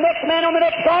associate with the next man on the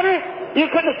next corner.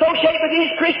 You couldn't associate with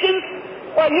these Christians.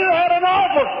 Well, you had an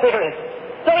awful spirit.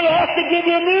 So He has to give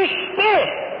you a new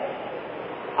spirit.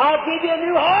 I'll give you a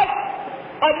new heart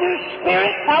A new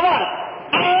spirit, now what?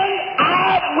 And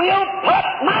I will put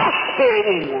my spirit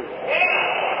in you.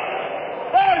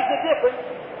 There's the difference.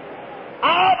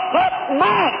 I'll put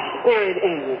my spirit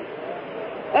in you.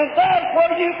 And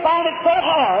therefore you find it so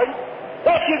hard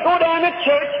that you go down to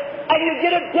church and you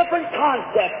get a different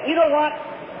concept. You know what?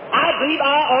 I believe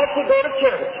I ought to go to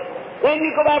church. Then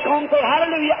you go back home and say,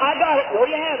 hallelujah, I got it. No,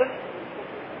 you haven't.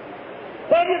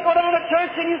 Then you go down to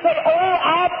church and you say, oh,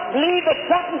 I believe that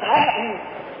something's happened.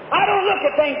 I don't look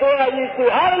at things the way I used to.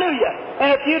 Hallelujah. In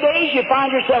a few days you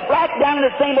find yourself right down in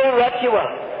the same old rut you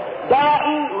were.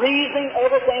 Doubting, reasoning,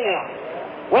 everything else.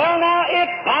 Well, now, if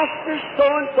Pastor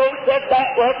so-and-so said that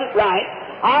wasn't right,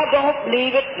 I don't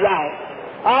believe it's right.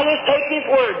 I'll just take his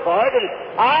word for it, and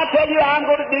I'll tell you I'm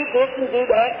going to do this and do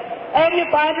that. And you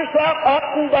find yourself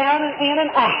up and down and in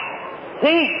and out.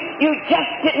 See, you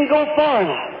just didn't go far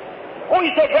enough. Oh,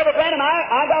 you say, Brother Branham,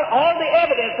 I got all the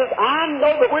evidences. I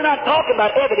know that we're not talking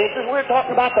about evidences. We're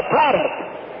talking about the product.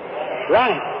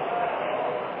 Right.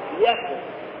 Yes, sir.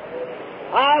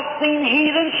 I've seen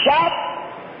heathens shout.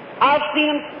 I've seen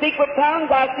them speak with tongues.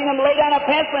 I've seen them lay down a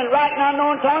pencil and write in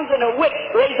unknown tongues, and a witch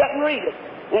raise up and read it,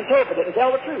 interpret it, and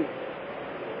tell the truth.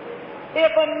 If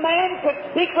a man could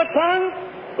speak with tongues,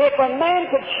 if a man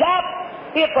could shout,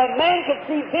 if a man could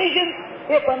see visions,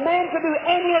 if a man could do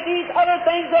any of these other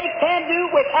things they can do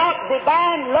without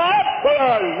divine love, they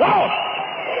are lost.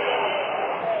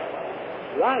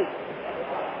 Right.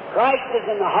 Christ is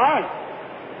in the heart.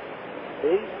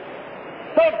 See?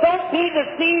 So don't be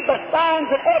deceived by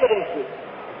signs and evidences.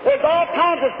 There's all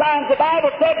kinds of signs. The Bible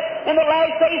said in the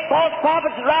last days false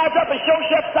prophets would rise up and show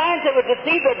such signs that would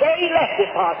deceive the very elect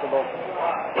if possible.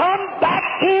 Come back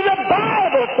to the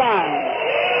Bible signs.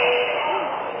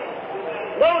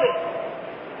 Notice.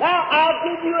 Now I'll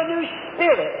give you a new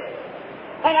spirit,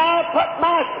 and I'll put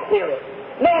my spirit.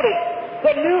 Notice,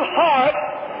 the new heart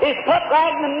is put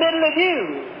right in the middle of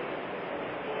you,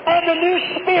 and the new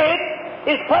spirit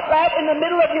is put right in the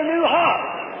middle of your new heart,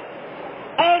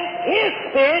 and His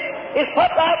spirit is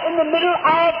put right in the middle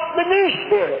of the new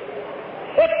spirit.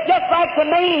 It's just like the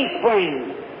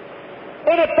mainspring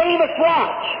in a famous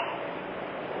watch.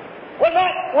 When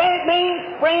that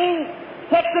mainspring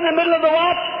sits in the middle of the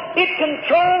watch, it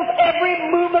controls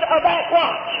every movement of that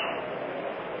watch.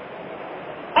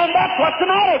 And that's what's the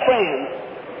matter, friends.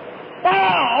 Now,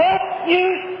 I hope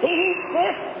you see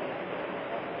this.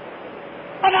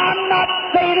 And I'm not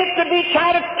saying it to be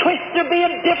trying to twist or be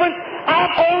indifferent.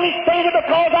 I'm only saying it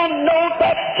because I know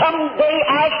that someday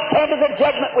I'll stand to the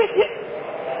judgment with you.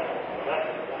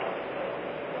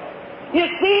 You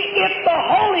see, if the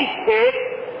Holy Spirit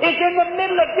is in the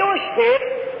middle of your spirit,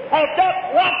 as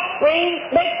that watch spring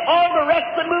makes all the rest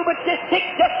of the movements just tick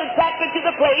just exactly to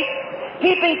the place,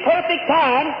 keeping perfect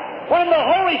time, when the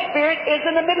Holy Spirit is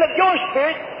in the middle of your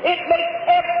spirit, it makes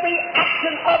every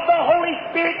action of the Holy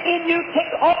Spirit in you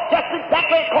tick off just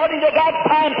exactly according to God's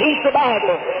timepiece, the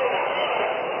Bible.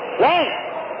 Right?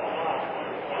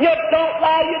 You don't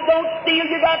lie, you don't steal,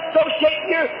 you got associate,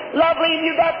 you're lovely, and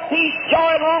you got peace,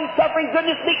 joy, long-suffering,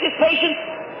 goodness, meekness, patience.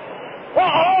 Well,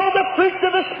 all the fruits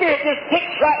of the Spirit just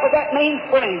ticks right with that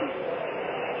mainspring.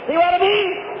 See what I mean?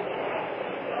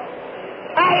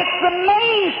 Now, it's the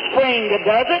mainspring that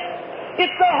does it.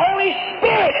 It's the Holy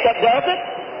Spirit that does it.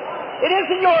 It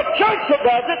isn't your church that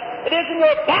does it. It isn't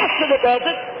your pastor that does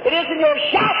it. It isn't your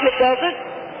shout that does it.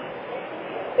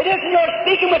 It isn't your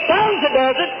speaking with tongues that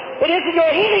does it. It isn't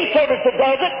your healing service that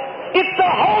does it. It's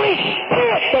the Holy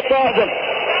Spirit that does it.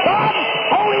 God's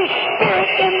Holy Spirit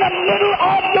in the middle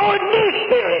of your new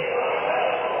spirit.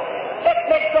 It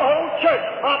makes the whole church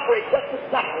operate just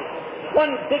exactly.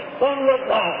 One big bundle of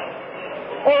God.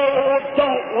 Oh,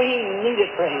 don't we need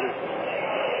it, friends?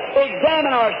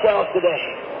 Examine ourselves today.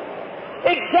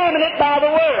 Examine it by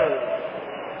the Word.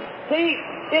 See,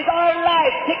 is our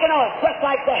life ticking off just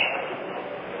like that?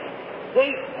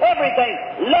 See,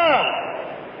 everything. Love.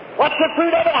 What's the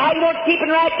fruit of it? How you know it's keeping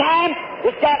right time?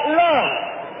 It's got love.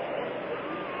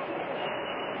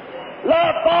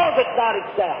 Love falls not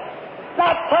itself. It's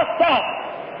not puffed up.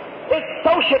 It's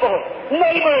sociable,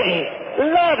 neighborly,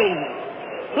 loving,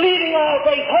 believing all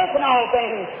things, hoping all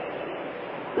things.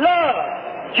 Love,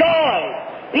 joy,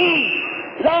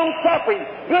 peace, long-suffering,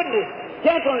 goodness,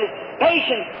 gentleness,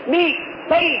 patience, meek,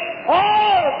 faith.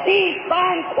 All of these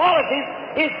fine qualities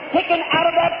is taken out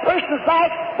of that person's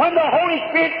life when the Holy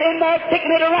Spirit's in there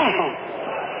taking it around.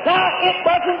 Now, it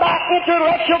wasn't by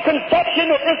intellectual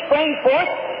conception that this brings forth.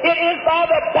 It is by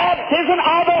the baptism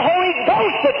of the Holy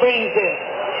Ghost that brings it.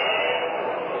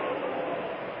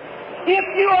 If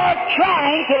you are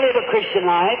trying to live a Christian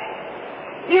life,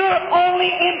 you're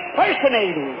only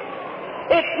impersonating.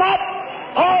 It's not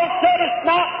Paul said, "It's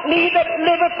not me that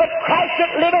liveth, but Christ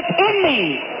that liveth in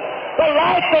me. The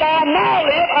life that I now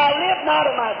live, I live not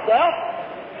of myself,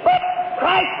 but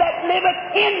Christ that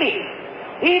liveth in me."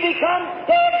 He becomes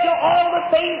dead to all the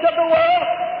things of the world,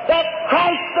 that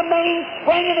Christ, the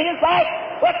mainspring of his life,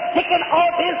 was taken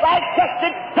off his life just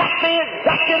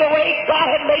exactly the way God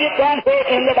had laid it down here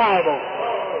in the Bible.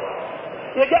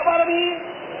 You get what I mean?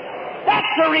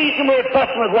 That's the reason we're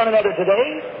fussing with one another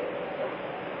today.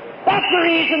 That's the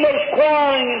reason there's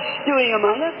quarreling and stewing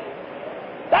among us.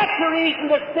 That's the reason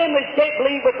the Assemblies can't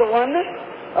believe with the oneness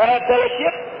or have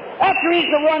fellowship. That's the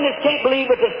reason the oneness can't believe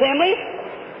with the Assemblies.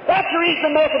 That's the reason the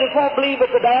Methodists won't believe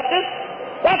with the Baptists.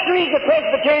 That's the reason the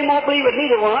Presbyterian won't believe with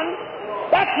neither one.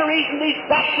 That's the reason these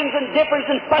factions and differences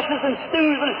and fusses and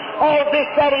stews and all this,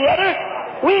 that, and the other.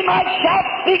 We might shout,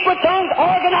 speak with tongues,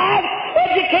 organize,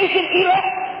 education, elect,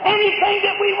 anything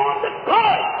that we want to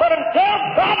call it. But until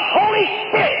God's Holy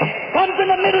Spirit comes in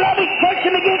the middle of His church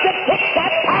and begins to take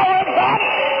that power of God,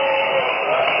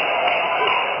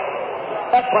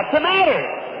 that's what's the matter.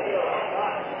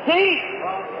 See,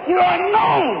 you are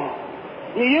known.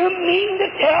 Do you mean to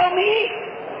tell me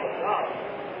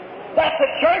that the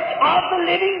church of the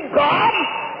living God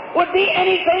would be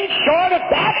anything short of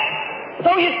that?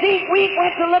 So you see, we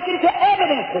went to look into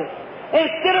evidences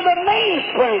instead of the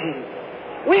mainspring.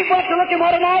 We went to look at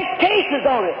what a nice case is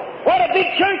on it, what a big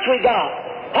church we got,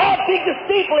 how big the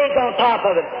steeple is on top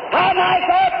of it, how nice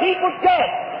our people dress,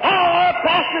 how our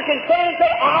pastor can stand and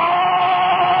say,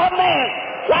 "Amen,"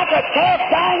 like a calf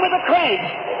dying with a crank.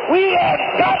 We have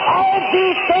got all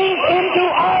these things into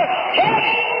our head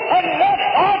and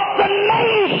left off the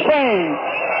mainspring.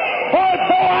 For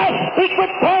though I speak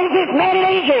with tongues as men and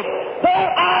angels, though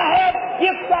I have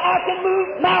gifts that I can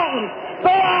move mountains, though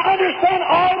I understand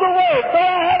all the words, though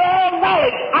I have all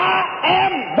knowledge, I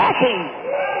am nothing.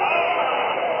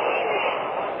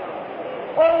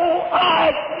 Oh,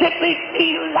 I simply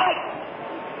feel like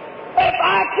if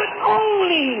I could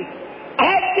only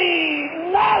have the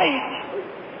knowledge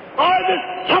or the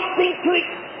something to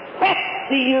express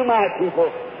to you, my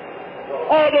people,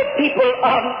 or the people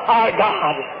of our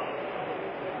God.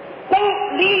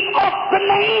 Don't leave off the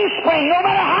mainspring, no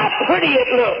matter how pretty it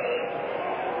looks,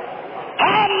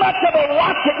 how much of a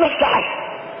watch it looks like.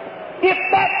 If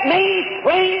that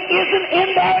mainspring isn't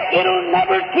in there, it'll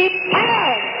never keep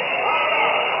time.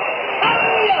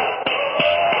 Hallelujah!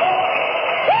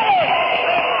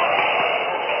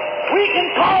 We can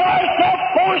call ourselves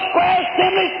Foursquare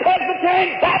Assemblies,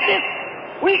 Presbyterian, Baptist.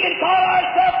 We can call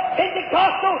ourselves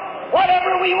Pentecostal,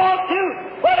 whatever we want to.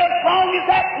 But as long as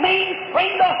that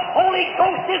mainspring, the Holy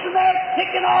Ghost isn't there,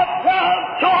 kicking off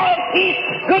love, joy, peace,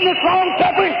 goodness,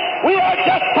 long-suffering, we are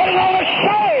just putting on a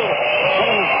show.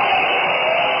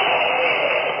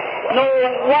 No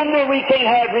wonder we can't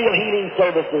have real healing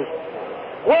services.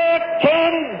 Where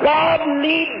can God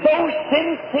lead those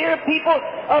sincere people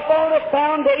upon a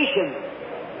foundation?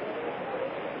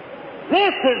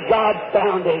 This is God's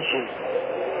foundation.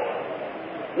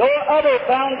 No other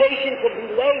foundation could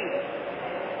be laid.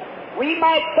 We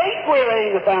might think we're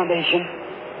laying the foundation,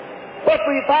 but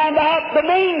we find out the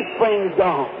mainspring's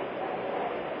gone.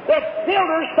 The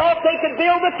builders thought they could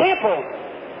build the temple,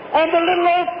 and the little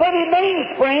old funny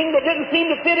mainspring that didn't seem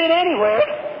to fit in anywhere,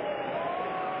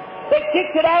 they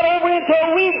kicked it out over into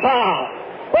a weed pile.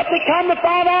 But they come to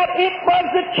find out it was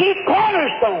the chief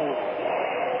cornerstone.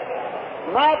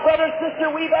 My brother and sister,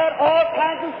 we've had all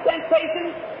kinds of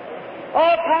sensations,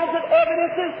 all kinds of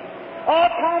evidences, all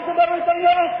kinds of everything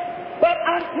else. But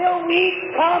until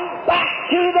we come back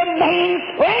to the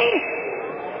mainspring,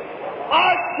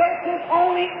 our church is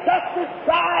only just as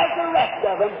dry as the rest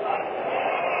of them.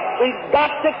 We've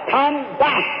got to come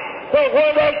back. So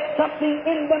where there's something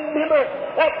in the member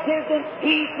that gives him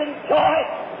peace and joy,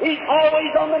 he's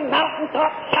always on the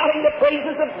mountaintop shouting the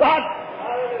praises of God.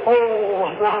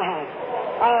 Oh, my,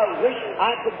 I wish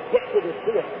I could get you to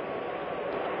see it.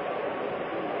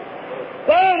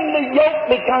 Then the yoke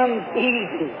becomes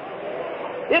easy.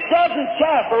 It doesn't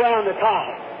chafe around the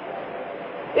collar.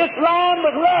 It's lined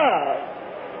with love.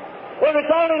 If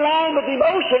it's only lined with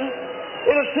emotion,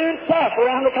 it'll soon chafe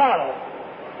around the collar.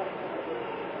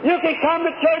 You can come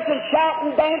to church and shout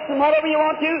and dance and whatever you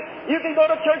want to. You can go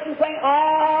to church and sing,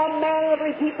 "Amen," and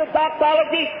repeat the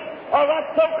doxology or that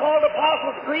so-called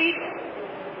Apostles' Creed.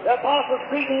 The Apostles'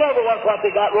 Creed never was what they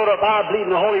got wrote up. I believe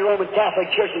in the Holy Roman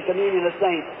Catholic Church and communion of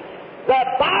saints. The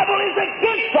Bible is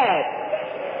against that.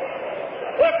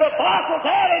 If the apostles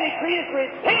had any creed,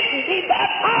 repent and be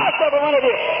baptized, every one of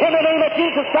you, in the name of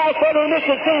Jesus Christ for the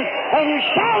remission of sins, and you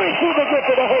shall receive the gift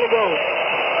of the Holy Ghost.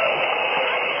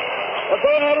 If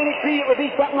they had any creed, it would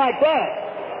be something like that.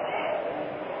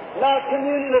 Without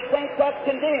communion with saints, that's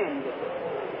condemned.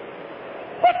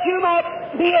 But you might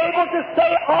be able to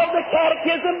say all the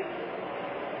catechism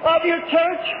of your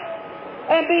church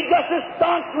and be just as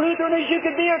staunch Lutheran as you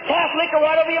could be, or Catholic, or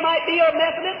whatever you might be, or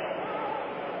Methodist.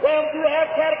 Well, do you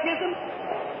have catechism?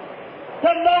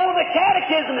 To know the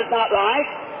catechism is not right.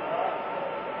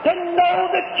 To know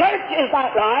the church is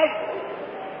not right.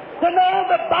 To know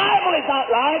the Bible is not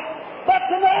right. But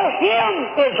to know Him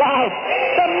is right.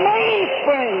 The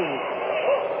mainspring.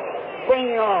 Bring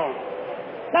you on.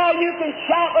 Now you can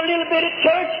shout a little bit at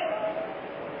church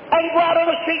and go out on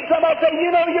the street and somebody say, you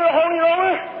know you're a holy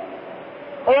roller?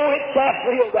 Oh, it's just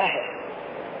real bad.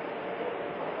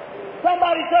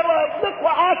 Somebody said, well, look,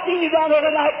 I seen you down there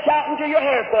tonight shouting till your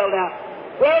hair fell down.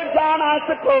 Well, John, I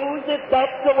suppose if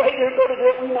that's the way you're going to do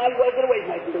it, we might as well get away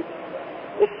from it.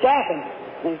 It's chaffing.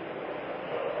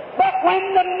 But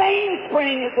when the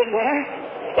mainspring is in there,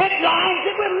 it lines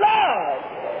it with love.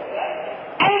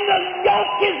 And the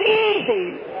yoke is easy.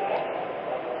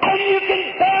 And you can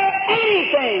bear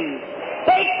anything.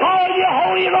 They call you a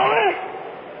holy roller,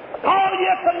 call you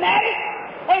a fanatic,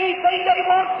 anything they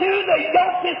want to. The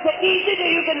yoke is so easy that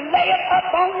you can lay it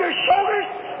up on your shoulders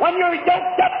when you're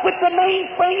yoked up with the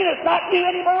mainspring and it's not you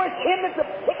anymore, it's Him that's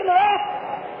picking it up.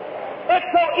 It's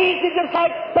so easy, just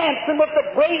like Samson with the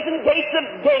brazen gates of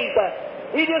Gaza.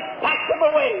 He just packs them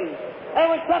away. And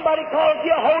when somebody calls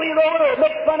you a holy roller or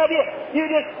makes fun of you, you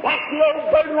just pack the old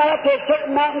burden right up to a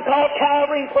certain mountain called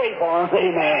Calvary and pray for them.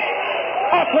 Amen.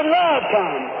 That's when love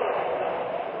comes.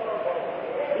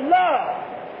 Love.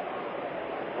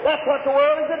 That's what the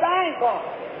world is dying for,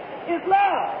 is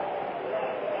love.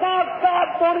 Now God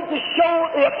wanted to show,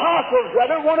 the apostles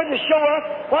rather, wanted to show us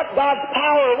what God's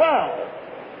power was.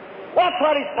 That's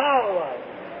what His power was.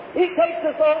 He takes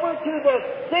us over to the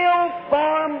still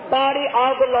form body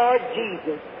of the Lord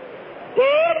Jesus.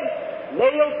 Dead,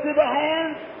 nails to the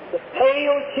hands, the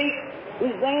pale cheeks,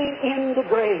 His name in the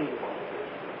grave.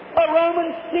 A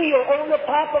Roman seal over the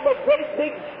top of a great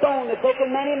big stone that's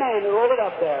taken many men to roll it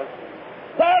up there.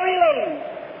 There He lay.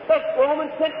 The Roman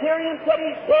centurion said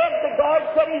He's dead. The guard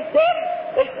said He's dead.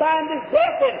 They signed His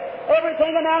death and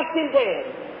everything announced Him dead.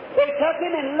 They took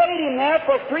Him and laid Him there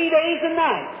for 3 days and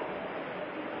nights.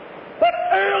 But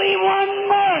early one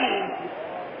morning,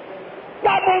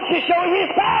 God wants to show His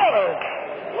power.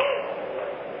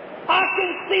 I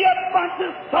can see a bunch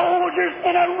of soldiers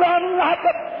in a run like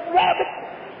a rabbit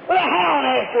with a hound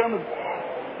after them.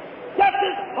 Just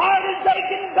as hard as they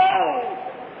can go,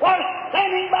 while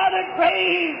standing by the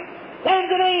grave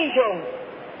stands an angel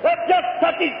that just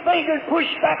took his finger and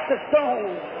pushed back the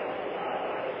stone.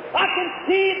 I can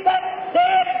see that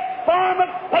dead form of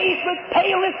face with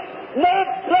paleness, no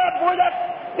blood where that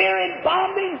spear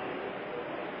embalmed him.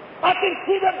 I can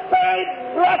see the buried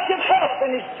blush of health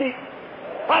in his cheek.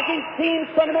 I can see him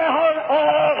standing there holding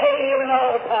all hail and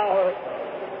all power.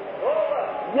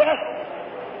 Yes,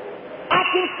 I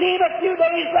can see him a few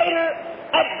days later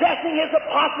addressing his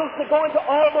apostles to go into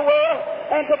all the world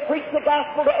and to preach the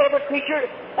gospel to every creature,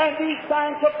 and these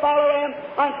signs shall follow them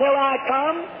until I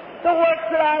come. The works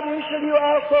that I do shall you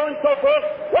also, and so forth.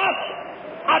 Watch!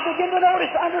 I begin to notice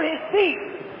under his feet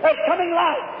there's coming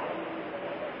light.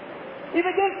 He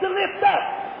begins to lift up.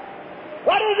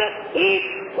 What is it? He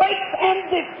breaks and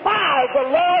defies the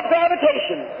law of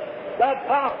gravitation. God's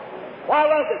power. Why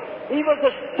was it? He was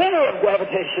the center of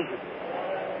gravitation.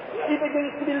 He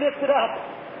begins to be lifted up.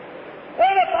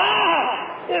 And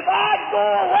if I go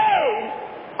away,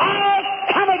 I'll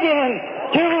come again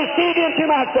to receive Him to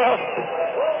myself.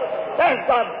 There's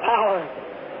God's power.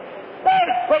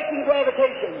 There's breaking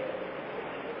gravitation.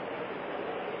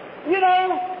 You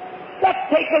know, let's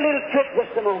take a little trip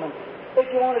just a moment if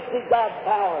you want to see God's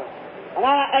power. And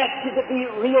I ask you to be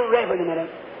real reverent a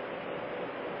minute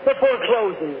before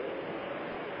closing.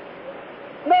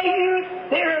 May you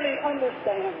thoroughly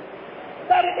understand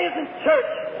that it isn't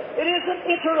church, it isn't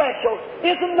intellectual,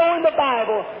 it isn't knowing the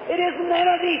Bible, it isn't any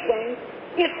of these things.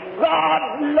 It's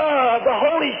God's love, the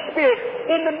Holy Spirit,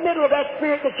 in the middle of that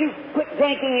Spirit that you quit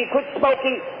drinking and quit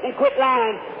smoking and quit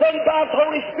lying. Then God's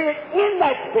Holy Spirit in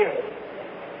that Spirit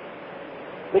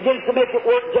begins to make it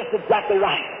work just exactly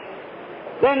right.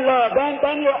 Then love,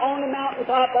 then you're on the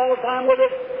mountaintop all the time, whether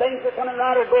things are coming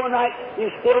right or going right, you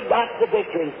still got the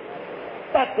victory.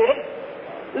 That's it.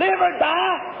 Live or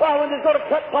die. Well, when they're going to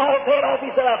cut Paul's head off,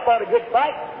 he said, I fought a good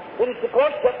fight. Finished the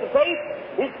course, kept the faith.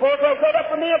 Henceforth I set up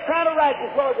for me a crown of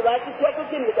righteousness. Lord, the righteous shall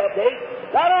continue that day.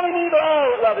 Not only me, but all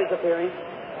that love is appearing.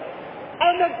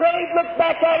 And the grave looked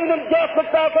back at him, and death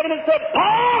looked back at him and said,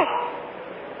 Paul,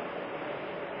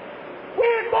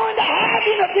 we're going to have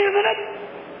you in a few minutes.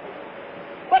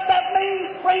 but that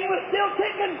mainspring was still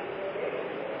ticking.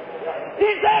 He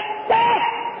said, death,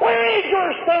 where is your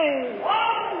sting?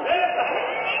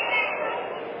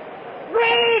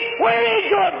 Grave, where is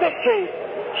your victory?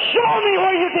 Show me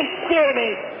where you can steer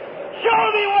me. Show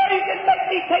me where you can make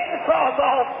me take the cross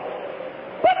off.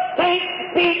 But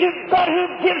thanks be to God who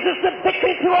gives us the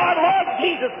victory through our Lord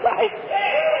Jesus Christ.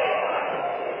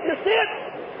 You see it?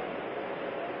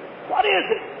 What is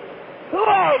it? Who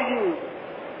are you?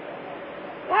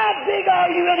 How big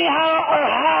are you anyhow,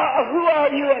 or who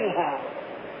are you anyhow?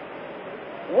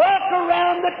 Walk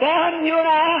around the town, you and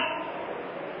I,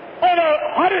 and a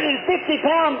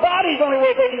 150-pound body's only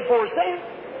worth 84 cents.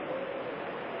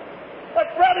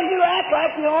 But brother, you act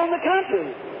like you own the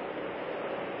country.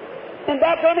 And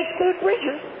that don't exclude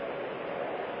preachers.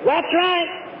 That's right.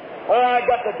 Oh, I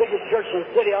got the biggest church in the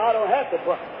city. I don't have to.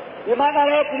 You might not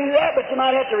have to do that, but you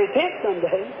might have to repent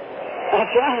someday.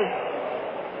 That's right.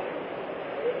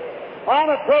 I'm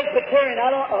a Presbyterian.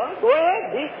 Go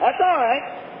ahead. That's all right.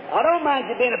 I don't mind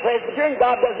you being a Presbyterian.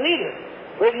 God doesn't either.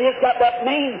 But you just got that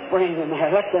mainspring in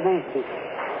there. That's the main thing.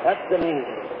 That's the main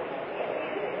thing.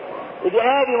 If you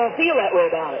have, you won't feel that way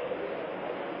about it.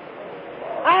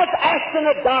 I was asking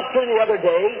a doctor the other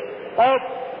day, a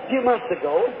few months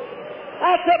ago,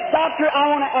 I said, Doctor, I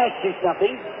want to ask you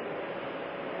something.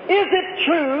 Is it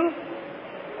true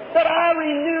that I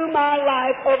renew my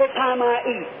life every time I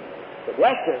eat? He said,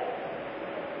 yes, sir.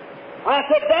 I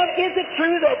said, then is it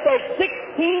true that there's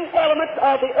 16 elements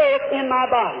of the earth in my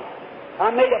body?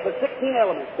 I'm made up of 16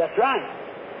 elements. That's right.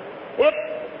 It's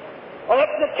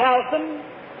the calcium,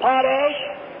 potash,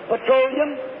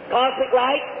 petroleum, cosmic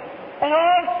light, and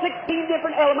all 16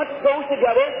 different elements goes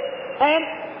together, and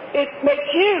it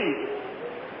makes you.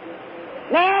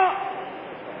 Now,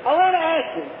 I want to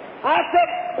ask you, I said,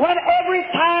 when every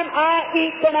time I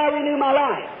eat, then I renew my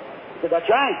life. He said, that's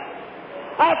right.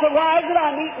 I said, why is it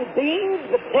I'm eating beans,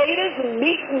 potatoes, and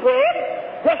meat and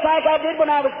bread, just like I did when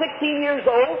I was 16 years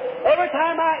old? Every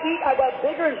time I eat, I got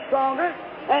bigger and stronger,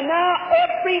 and now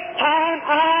every time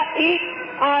I eat,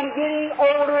 I'm getting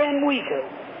older and weaker.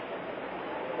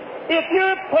 If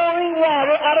you're pouring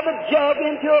water out of a jug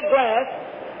into a glass,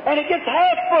 and it gets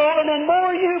half full, and then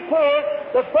more you pour,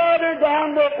 the farther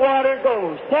down the water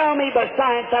goes. Tell me by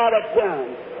science how that's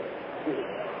done.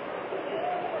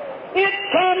 It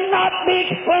cannot be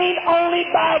explained only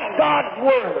by God's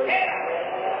Word.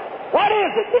 What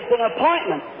is it? It's an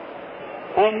appointment,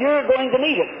 and you're going to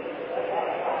meet it.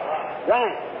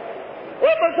 Right.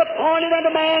 It was appointed unto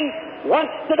man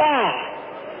once to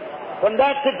die. From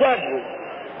that to judgment.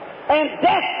 And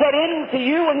death set in to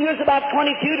you when you was about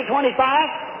 22 to 25.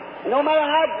 No matter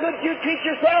how good you treat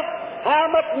yourself, how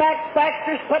much Max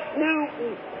Baxter's put new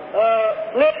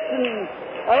lips and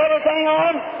everything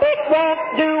on, it won't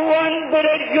do one bit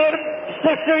of good.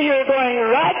 Sister, you're going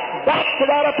right back to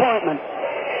that appointment.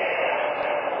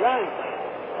 Right.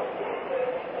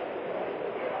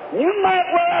 You might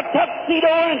wear a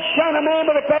tuxedo and shun a man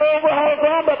with a pair of overalls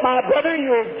on, but my brother,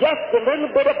 you're just a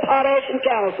little bit of potash and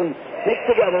calcium mixed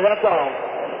together, that's all.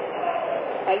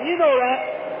 And you know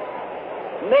that.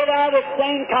 Made out of the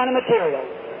same kind of material.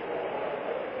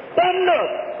 Then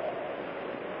look,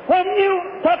 when you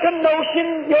took a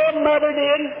notion, your mother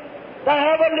did, to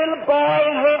have a little boy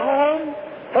in her home,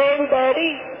 her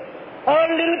daddy, or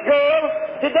a little girl,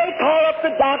 did they call up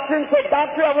the doctor and say,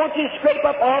 Doctor, I want you to scrape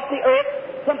up off the earth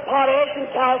some potash and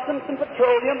calcium, some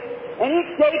petroleum, and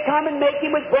each day come and make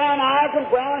him with brown eyes and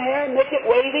brown hair and make it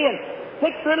wavy, and 6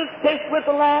 little sis with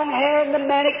the long hair and the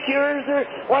manicures or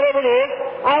whatever it is.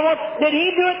 Did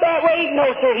he do it that way? No,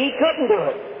 sir, he couldn't do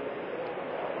it.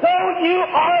 So you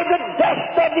are the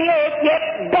dust of the earth,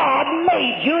 yet God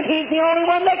made you, and He's the only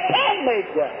one that can make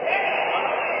you.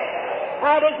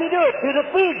 How does He do it? Through the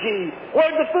food you eat.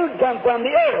 Where'd the food come from?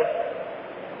 The earth.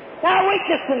 Now wait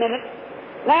just a minute.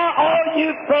 Now all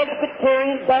you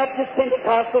Presbyterians, Baptists,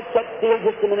 Pentecostals, sit still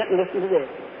just a minute and listen to this.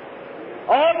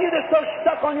 All you that's so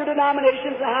stuck on your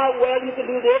denominations and how well you can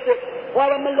do this, or what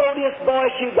a melodious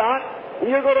voice you got, and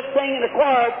you're going to sing in the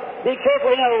choir, be careful,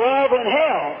 you're not a rival in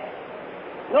hell.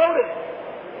 Notice.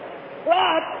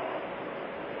 What?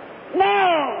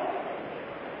 Now,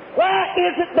 why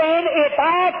is it then if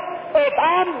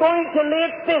I'm going to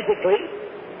live physically,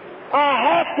 I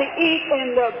have to eat,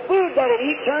 and the food that I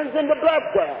eat turns into blood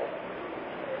cells?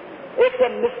 It's a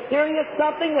mysterious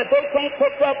something that they can't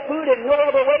put that food in no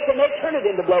other way than they turn it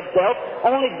into blood cells.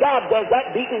 Only God does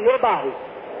that beating in your body.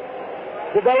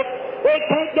 They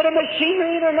can't get a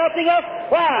machinery or nothing else.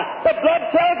 Why? The blood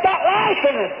cells got life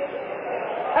in it.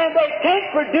 And they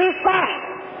can't produce life.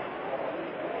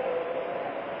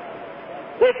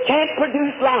 They can't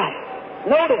produce life.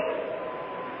 Notice,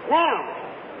 Now,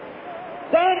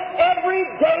 then every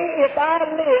day if I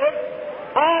live,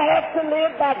 I have to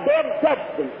live by dead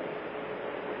substance.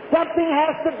 Something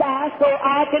has to die so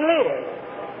I can live.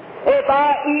 If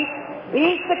I eat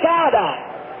beef, the cow dies.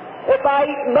 If I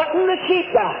eat mutton, the sheep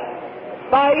dies.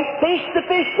 If I eat fish, the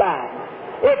fish dies.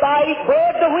 If I eat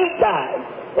bread, the wheat dies.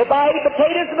 If I eat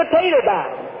potatoes, the potato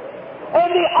dies.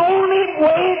 And the only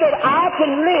way that I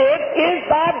can live is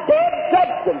by dead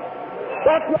substance.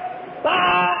 That's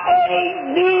by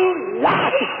a new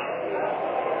life.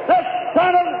 The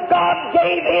Son of God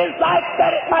gave His life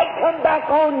that it might come back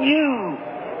on you.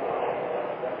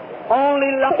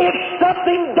 Only life. If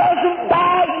something doesn't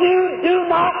die, you do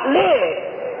not live.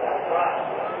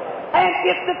 And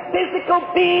if the physical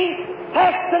being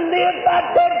has to live by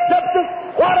dead substance,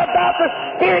 what about the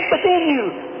spirit within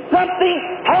you? Something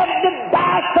had to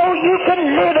die so you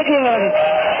can live again.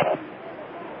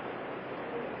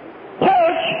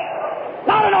 Church,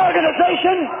 not an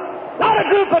organization, not a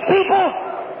group of people,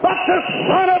 but the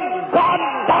Son of God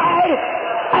died,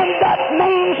 and that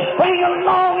mainspring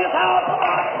along is how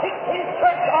God picked His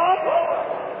church off.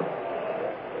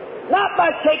 Not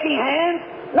by shaking hands,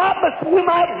 not by you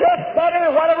might dress better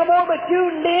or whatever more, but you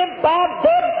live by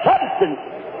dead substance.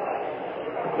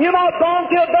 You might belong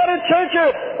to a better church or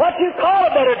what you call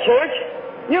a better church.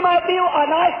 You might be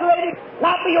an isolated,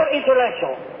 not for your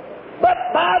intellectual, but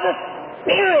by the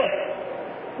Spirit.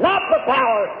 Not for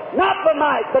power, not for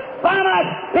might, but by my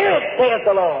Spirit, saith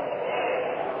the Lord.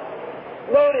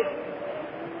 Notice.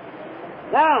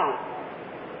 Now,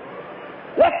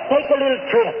 let's take a little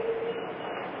trip.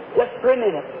 Just for a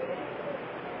minute.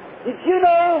 Did you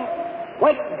know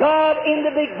when God in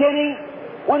the beginning,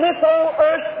 when this old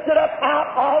earth stood up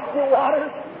out of the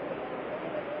waters,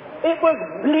 it was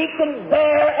bleak and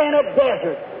bare and a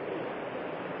desert.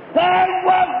 There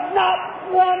was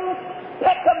not one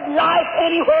speck of life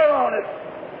anywhere on it.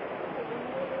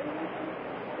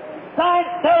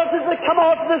 Science tells us to come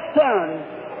off the sun.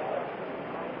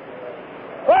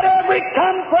 Whatever it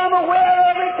come from or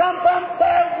wherever it come from,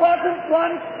 there wasn't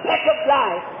one speck of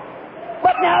life.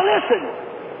 But now listen,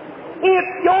 if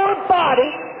your body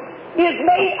is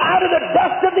made out of the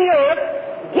dust of the earth,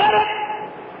 get it?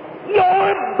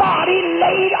 Your body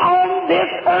laid on this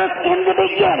earth in the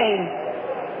beginning.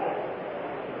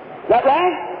 Is that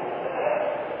right?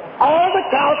 All the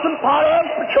calcium, potassium,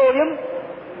 petroleum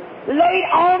laid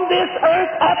on this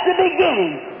earth at the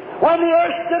beginning when the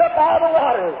earth stood up out of the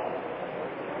waters.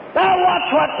 Now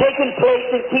watch what's taking place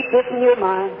and keep this in your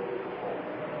mind.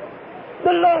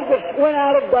 The Logos went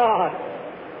out of God,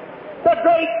 the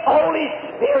great Holy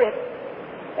Spirit.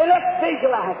 And let's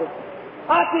visualize it.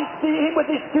 I can see Him with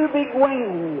His two big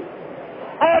wings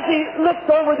as He looked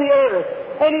over the earth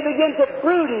and He begins to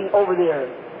brooding over the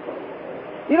earth.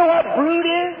 You know what brood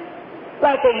is?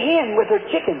 Like a hen with her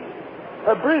chicken,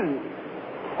 a brood.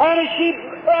 And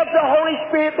as the Holy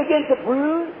Spirit begins to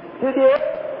brood to the earth,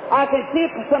 I can see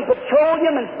some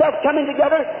petroleum and stuff coming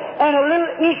together, and a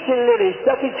little Easter lily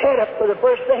stuck his head up for the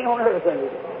first thing on earth.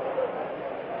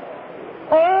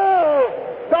 Oh,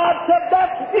 God said,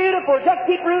 that's beautiful, just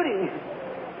keep rooting.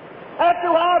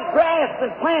 After a while, grass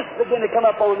and plants begin to come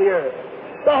up on the earth.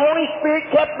 The Holy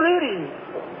Spirit kept rooting.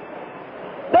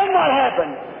 Then what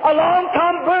happened? Along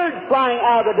come birds flying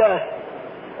out of the dust.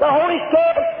 The Holy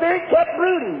Spirit kept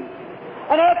rooting.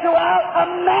 And after a while, a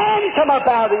man come up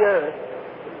out of the earth.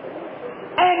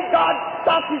 And God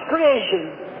stopped His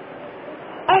creation.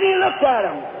 And He looked at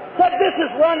him, said, this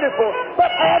is wonderful.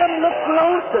 But Adam looked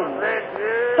lonesome.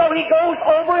 So He goes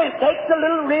over and takes a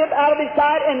little rib out of his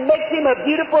side and makes him a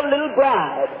beautiful little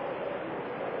bride.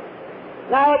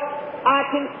 Now, I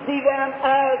can see them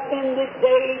as in this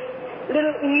day,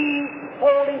 little Eve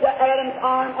holding to Adam's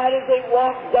arm as they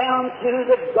walked down to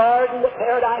the garden of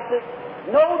paradises.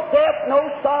 No death, no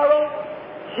sorrow.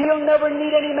 She'll never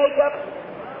need any makeup.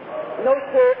 No,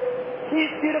 sir. She's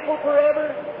beautiful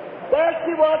forever. There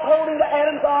she was holding to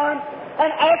Adam's arm,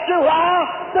 and after a while,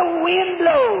 the wind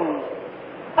blows.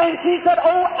 And she said,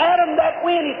 oh, Adam, that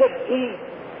wind. He said, peace.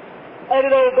 And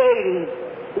it obeyed him.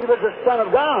 He was the Son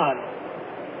of God.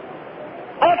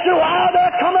 After a while,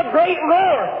 there come a great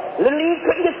roar. Little Eve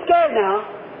couldn't get scared now.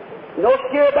 No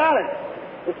scare about it.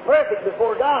 It's perfect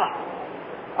before God.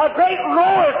 A great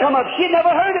roar come up. She'd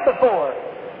never heard it before.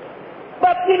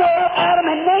 But, you know, Adam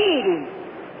had named him.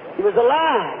 He was a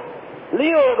lion.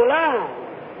 Leo the lion.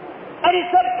 And he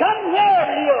said, come here,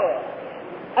 Leo.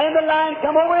 And the lion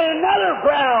come over and another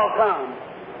growl come.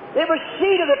 It was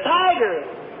Sheeta the tiger.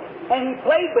 And he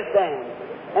played with them.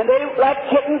 And they were like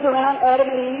kittens around Adam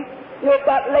and Eve. You know, it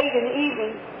got late in the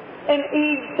evening. And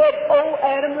Eve said, oh,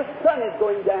 Adam, the sun is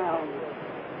going down.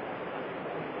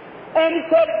 And he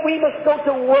said, we must go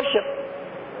to worship.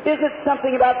 Is it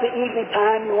something about the evening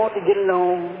time you want to get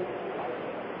alone?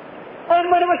 And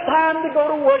when it was time to go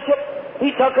to worship,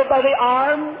 he took her by the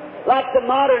arm, like the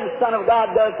modern Son of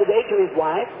God does today to his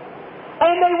wife.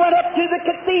 And they went up to the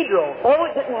cathedral. Oh,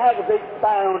 it didn't have a big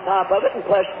spire on top of it and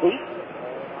plush seats.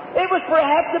 It was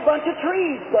perhaps a bunch of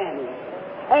trees standing.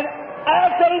 And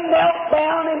as they knelt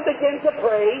down and began to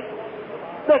pray,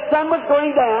 the sun was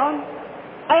going down,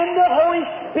 and the Holy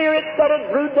Spirit that had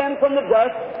brewed them from the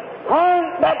dust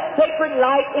hung that sacred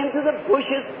light into the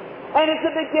bushes, and as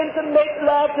they began to make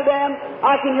love to them,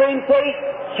 I can hear him say,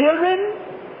 children,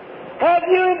 have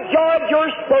you enjoyed your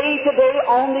stay today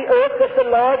on the earth that the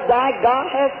Lord thy God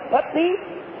has put thee?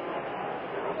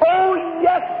 Oh,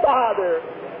 yes, Father.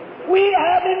 We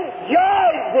have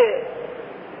enjoyed this.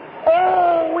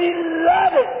 Oh, we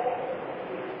love it.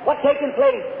 What's taking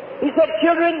place? He said,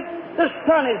 children, the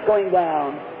sun is going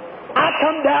down. I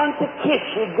come down to kiss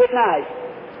you good night.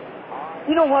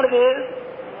 You know what it is?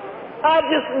 I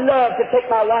just love to take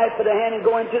my wife by the hand and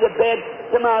go into the bed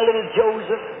to my little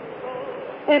Joseph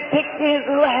and pick his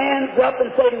little hands up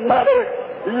and say, Mother,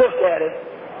 look at it.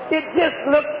 It just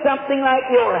looks something like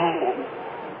your hand.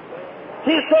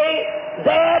 She'll say,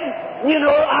 Dad, you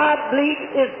know, I believe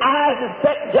his eyes are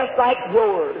set just like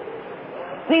yours.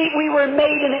 See, we were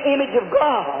made in the image of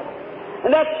God.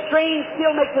 And that strain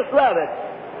still makes us love it.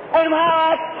 And while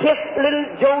I kiss little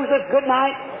Joseph good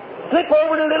night, slip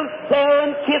over to little Sarah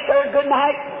and kiss her good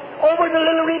night, over to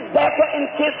little Rebecca and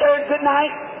kiss her good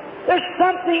night, there's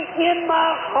something in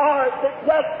my heart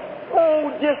that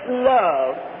just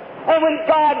love. And when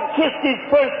God kissed his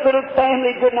first little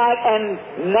family good night, and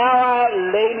now I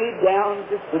lay me down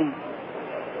to sleep.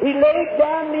 He laid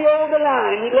down me over the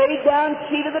line. He laid down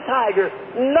Sheeta the tiger.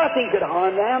 Nothing could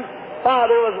harm them.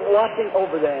 Father was watching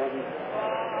over them.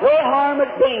 No harm or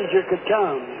danger could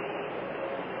come.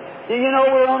 Do you know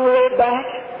we're on the road back?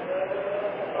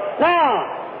 Now,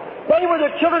 they were the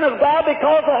children of God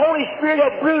because the Holy Spirit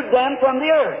had brewed them from the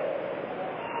earth.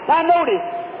 Now notice,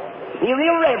 be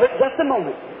real reverent just a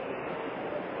moment.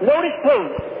 Notice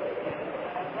close.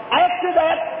 After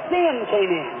that, sin came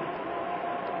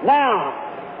in. Now,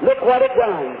 look what it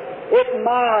done. It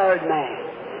marred man.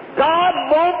 God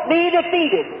won't be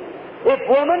defeated. If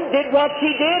woman did what she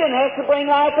did and has to bring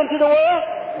life into the world,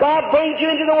 God brings you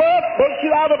into the world, takes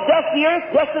you out of dust the earth,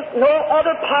 just as no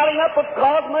other piling up of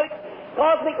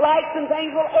cosmic lights and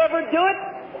things will ever do it.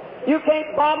 You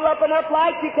can't bottle up enough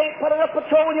lights, you can't put enough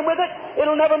petroleum with it.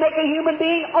 It'll never make a human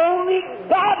being. Only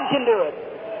God can do it.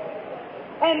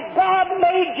 And God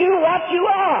made you what you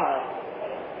are.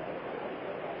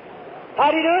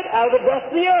 How do you do it? Out of the dust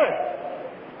of the earth.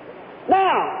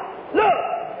 Now, look.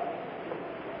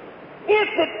 If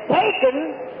it's taken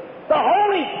the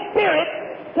Holy Spirit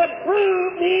to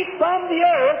brew me from the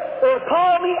earth, or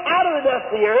call me out of the dust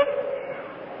of the earth,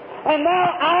 and now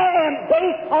I am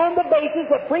based on the basis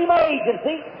of prima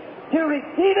agency to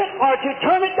receive it or to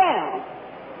turn it down.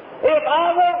 If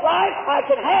I want life, I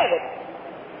can have it.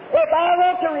 If I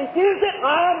want to refuse it,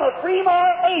 I'm a free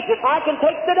moral agent. I can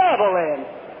take the devil in.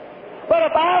 But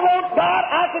if I want God,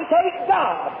 I can take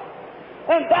God.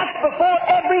 And that's before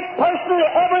every person that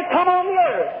ever come on the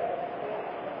earth.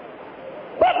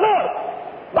 But look,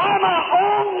 by my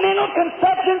own mental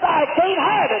conceptions, I can't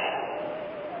have it.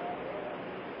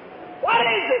 What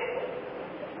is it?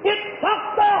 It took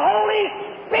the Holy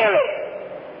Spirit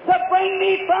to bring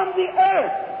me from the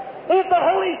earth. If the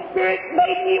Holy Spirit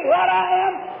made me what I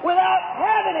am without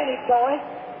having any choice,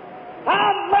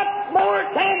 how much more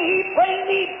can He bring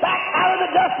me back out of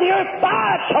the dust of the earth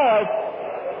by choice?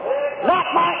 Not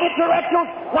my intellectuals,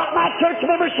 not my church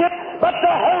membership, but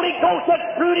the Holy Ghost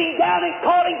that's brooding down and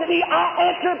calling to me.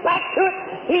 I answer back to it.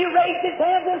 He raised His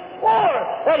hands and swore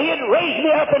that He'd raise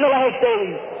me up in the last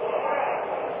days.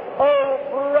 Oh,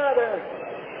 brother,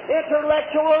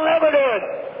 intellectual will never do it.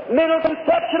 Mental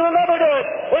conception will never do it.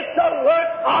 It's the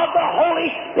work of the Holy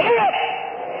Spirit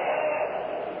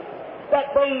that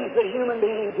brings the human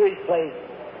being to his place.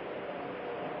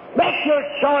 Make your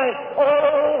choice.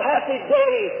 Oh, happy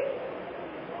day.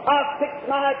 I've fixed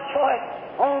my choice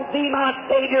on Thee, my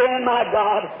Savior and my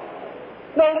God.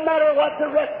 No matter what the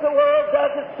rest of the world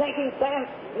does, it's sinking sand.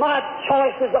 My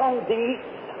choice is on Thee.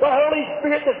 The Holy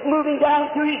Spirit that's moving down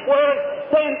through His Word,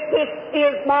 saying, this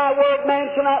is my word,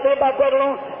 man shall not live by bread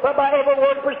alone, but by every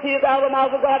word proceedeth out of the mouth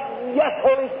of God. Yes,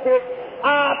 Holy Spirit,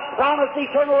 I promise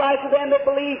eternal life to them that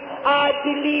believe. I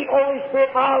believe, Holy Spirit,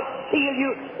 I'll seal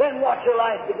you. Then watch your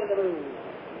life begin to move.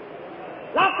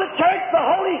 Not the church, the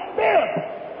Holy Spirit.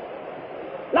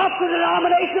 Not the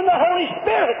denomination, the Holy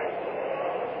Spirit.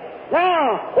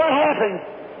 Now, what happens?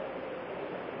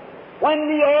 When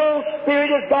the old spirit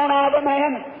is gone out of a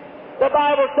man, the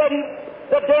Bible said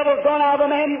the devil's gone out of a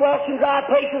man, he walks in dry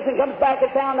places and comes back and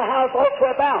found the house all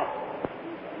swept out.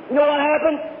 You know what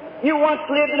happened? You once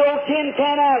lived in old Tin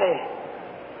Can Alley.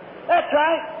 That's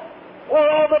right. Where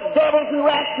all the devils and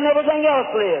rats and everything else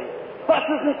live.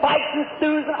 Fusses and fights and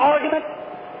stews and arguments.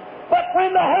 But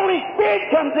when the Holy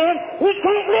Spirit comes in, He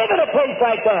can't live in a place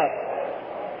like that.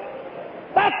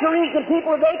 That's the reason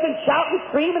people, they can shout and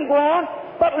scream and go on,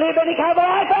 but live any kind of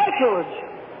life afterwards.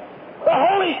 The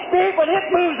Holy Spirit, when it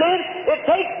moves in, it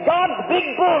takes God's big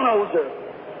bulldozer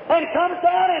and comes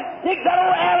down and digs that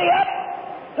old alley up,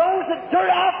 throws the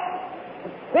dirt out,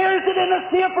 buries it in the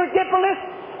sea of forgetfulness,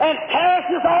 and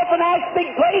terraces off a nice big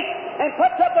place, and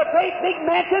puts up a great big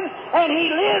mansion, and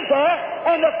He lives there,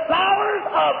 and the flowers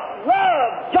of love,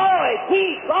 joy,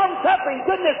 peace, long-suffering,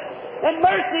 goodness, and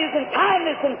mercies, and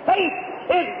kindness, and faith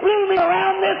is blooming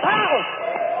around this house.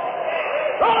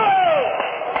 Oh!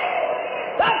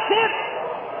 That's it!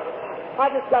 I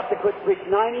just got to quit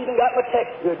preaching. I ain't even got my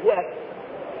text good yet.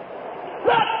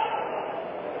 Look!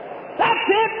 That's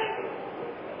it!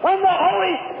 When the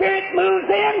Holy Spirit moves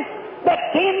in, the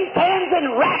tin cans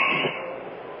and rats,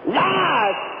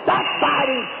 lies,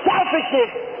 backbiting, selfishness,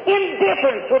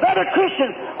 indifference with other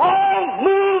Christians all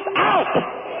move out.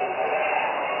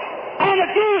 And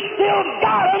if you still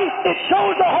got them, it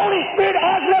shows the Holy Spirit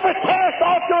has never terraced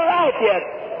off your life yet.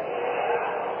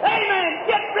 Amen.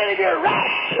 Get rid of your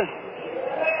rats.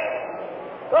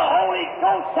 The Holy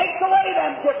Ghost takes away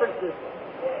them differences.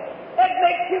 It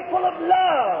makes you full of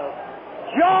love,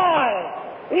 joy,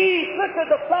 peace. Look at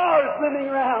the flowers blooming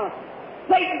around.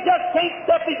 Satan just can't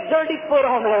step his dirty foot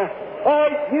on there. Or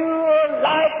your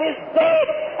life is dead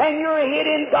and you're hid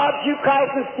in God's you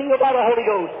Christ and sealed by the Holy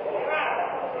Ghost.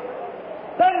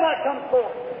 Then what comes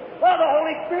forth? Well, the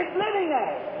Holy Spirit's living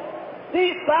there.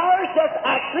 These flowers just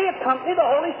actually accompany the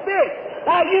Holy Spirit.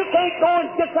 Now, you can't go and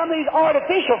get some of these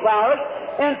artificial flowers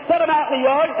and set them out in the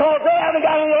yard because they haven't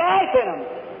got any life in them.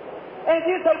 And if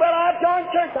you say, well, I've joined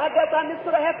church, I guess I'm just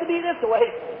going to have to be this way,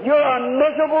 you're a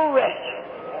miserable wretch.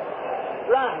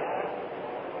 Right.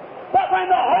 But when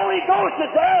the Holy Ghost is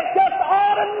there, it's just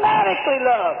automatically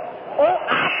love. Oh,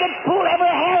 I could pull every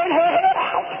hair in her head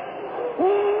out.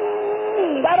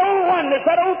 That old oneness,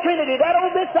 that old Trinity, that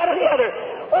old this, that, or the other.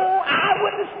 Oh, I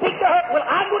wouldn't speak to her. Will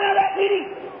I go down to that meeting?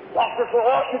 Dr.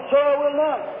 Philhart said, sir, I will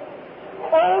not.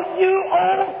 Oh, you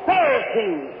old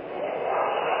Pharisee.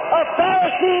 A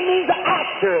Pharisee means an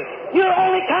actor. You're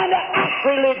only kind of act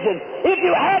religion. If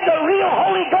you had the real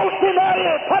Holy Ghost in there, it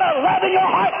would put a love in your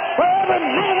heart for every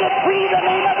man that breathes the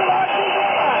name of the Lord Jesus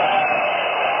Christ.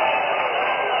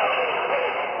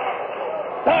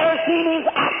 Pharisee means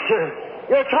actor.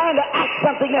 You're trying to act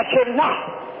something that you're not.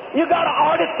 You got an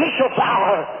artificial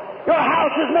flower. Your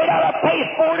house is made out of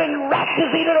pasteboard and rats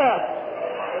has eaten it up.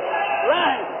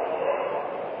 Right.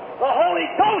 The Holy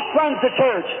Ghost runs the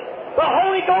church. The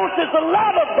Holy Ghost is the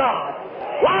love of God.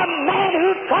 Why, man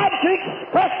who tried to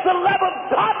express the love of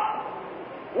God,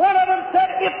 one of them said,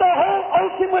 if the whole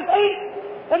ocean was ink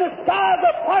and the skies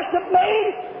a parchment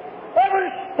made, every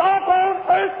stalk on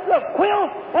earth a quill,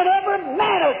 and every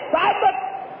man a scribe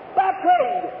by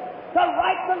trade, to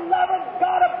write the love of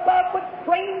God above would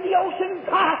drain the ocean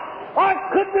dry, or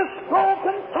could the scroll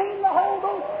contain the whole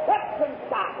those depths and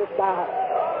the sky?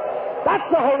 That's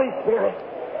the Holy Spirit.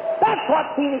 That's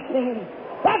what Phoenix needs.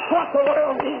 That's what the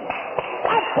world needs.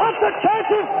 That's what the church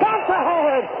has got to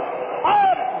have.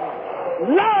 Of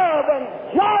love and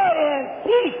joy and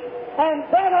peace. And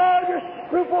then all your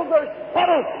scruples are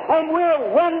settled. And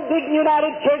we're one big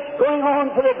united church going on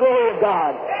for the glory of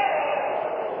God.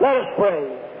 Let us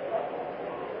pray.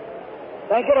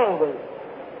 Think it over.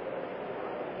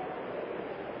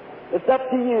 It's up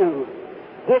to you.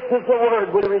 This is the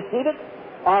Word. Will you receive it,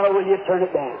 or will you turn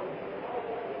it down?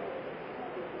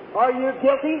 Are you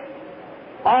guilty?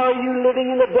 Are you living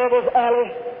in the devil's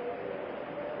alley,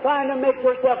 trying to make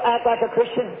yourself act like a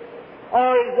Christian?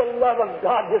 Or is the love of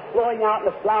God just flowing out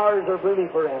and the flowers are blooming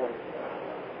forever?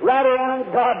 Right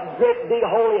around God's great big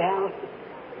holy house,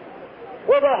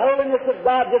 where the holiness of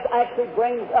God just actually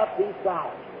brings up these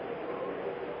flowers.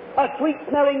 A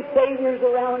sweet-smelling Savior's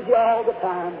around you all the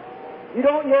time. You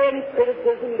don't hear any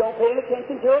criticism, you don't pay any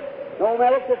attention to it. No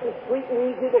matter, it's just as sweet and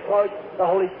easy because the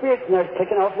Holy Spirit's in there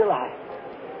kicking off your life.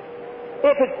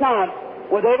 If it's not,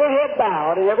 with every head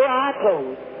bowed and every eye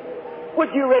closed, would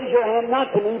you raise your hand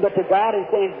not to me but to God and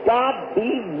say, God,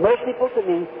 be merciful to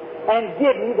me and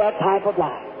give me that type of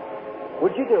life?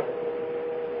 Would you do it?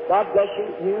 God bless you.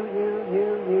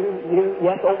 You.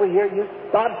 Yes, over here, you.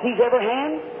 God sees every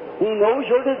hand. He knows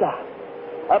your desire.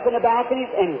 Up in the balconies,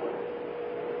 anywhere.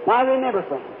 Now remember,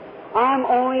 friends, I'm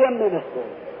only a minister.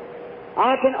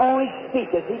 I can only speak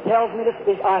as He tells me to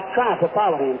speak. I try to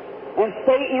follow Him and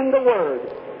stay in the Word.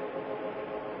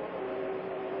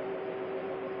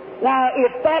 Now,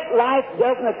 if that life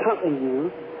doesn't accompany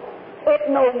you, it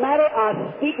no matter I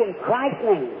speak in Christ's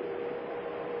name.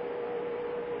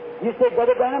 You say,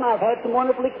 Brother Branham, I've had some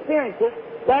wonderful experiences.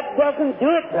 That doesn't do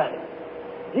it, brother.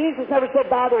 Jesus never said,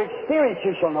 by their experience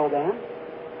you shall know them.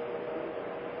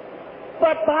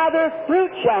 But by their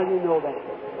fruit shall you know them.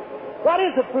 What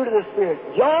is the fruit of the Spirit?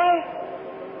 Joy,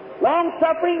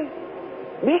 long-suffering,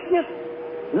 meekness,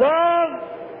 love,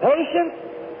 patience,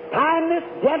 kindness,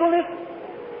 gentleness,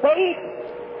 faith.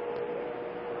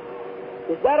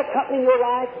 Is that accompanying your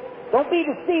life? Don't be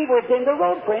deceived. We're at the end of the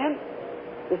road, friend.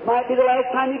 This might be the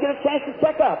last time you get a chance to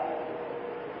check up.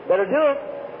 Better do it.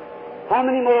 How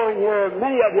many more in here?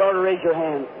 Many of you ought to raise your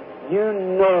hand. You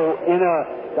know in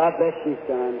a... God bless you,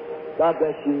 son. God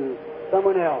bless you.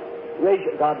 Someone else. Raise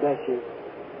your... God bless you.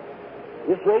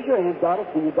 Just raise your hand. God will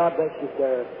see you. God bless you,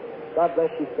 Sarah. God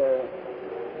bless you, Sarah.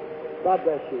 God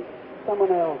bless you.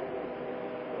 Someone else.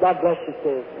 God bless you,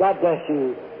 sis. God bless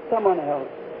you. Someone else.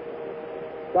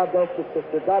 God bless you,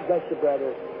 sister. God bless you,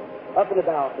 brother. Up in the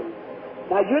balcony.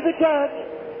 Now, you're the judge.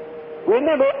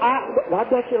 Remember, God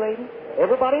bless you, lady.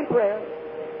 Everybody in prayer.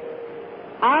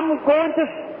 I'm going to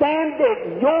stand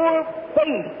at your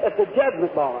face at the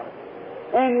judgment bar.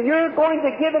 And you're going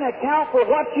to give an account for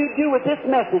what you do with this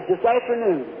message this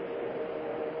afternoon.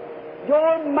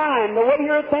 Your mind, the way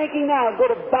you're thinking now, is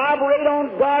going to vibrate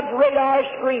on God's radar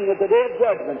screen at the day of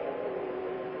judgment.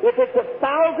 If it's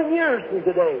 1,000 years from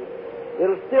today,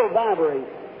 it'll still vibrate.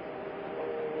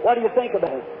 What do you think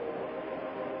about it?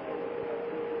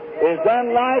 Is that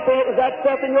life? Is that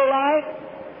stuff in your life?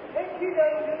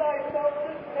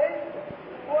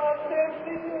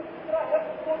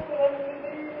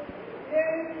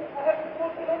 I have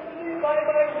spoken unto thee by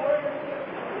my word,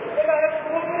 and I have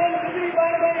spoken unto thee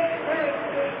by my spirit,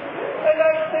 and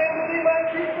I say unto thee, my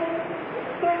people,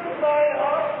 search thine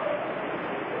heart,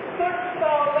 search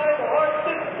thou thine heart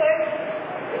this day,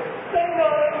 say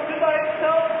not unto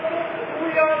thyself, we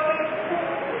are this,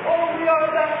 oh, we are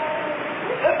that,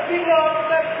 and be not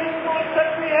that people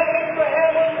that we have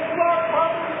Abraham unto our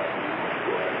fathers,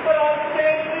 but I say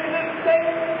unto thee this day,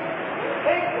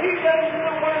 take heed unto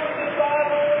the word of the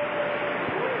Bible.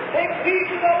 Take heed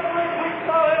to that word which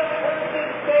thou hast heard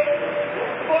this day.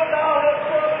 For thou hast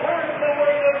not heard the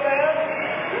word of man,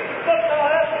 but thou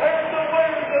hast heard the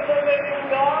word of the living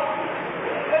God.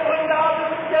 And when thou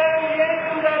dost stand the end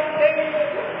of that day,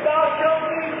 thou shalt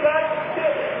be judged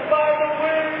by the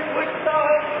word which thou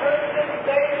hast heard this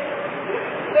day.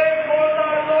 Therefore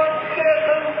thy Lord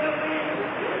saith unto thee,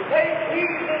 take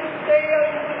heed this day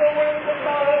unto the word that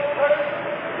thou hast heard.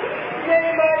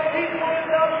 Yea, my people,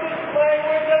 thou didst my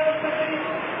word unto thee.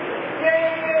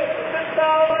 Yea, that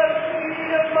thou hast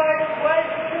eat of my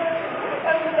flesh,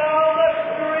 and thou hast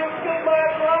drink of my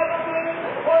blood,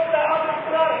 or thou dost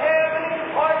not have any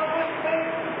part with me.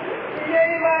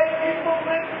 Yea, my people,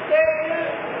 this day,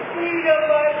 eat of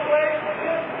my flesh,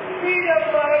 eat of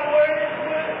my words,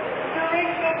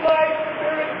 drink of my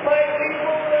spirit, my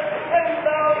people, and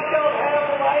thou shalt have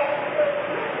life.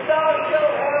 Thou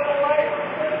shalt have life.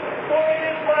 For it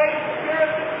is my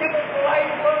spirit that giveth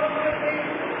life unto thee.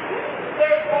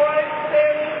 Therefore I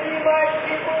say unto thee, my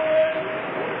people,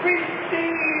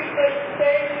 receive this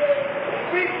day.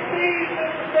 Receive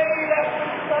this day that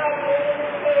which thy Lord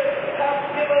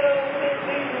hath given unto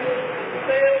thee,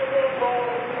 saith the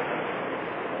Lord.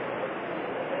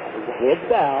 Head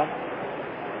bowed.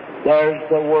 There's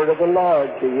the word of the Lord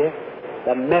to you.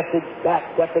 The message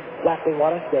backs up exactly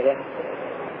what I said.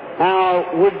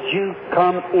 Now, would you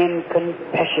come in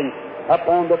confession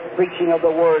upon the preaching of the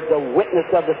Word, the witness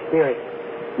of the Spirit?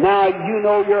 Now, you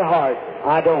know your heart.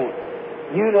 I don't.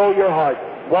 You know your heart.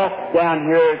 Walk down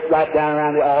here, right down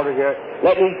around the altar here.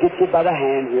 Let me get you by the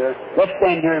hand here. Let's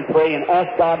stand here and pray and ask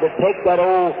God to take that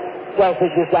old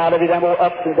selfishness out of you, them old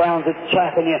ups and downs that's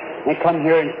trapping you, and come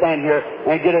here and stand here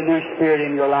and get a new spirit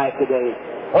in your life today.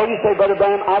 Oh, you say, Brother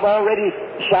Branham, I've already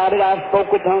shouted, I've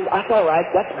spoke with tongues. That's all right.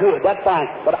 That's good. That's fine.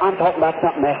 But I'm talking about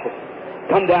something else.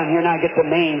 Come down here now and get the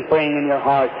main thing in your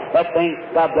heart. That thing,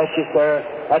 God bless you, sir.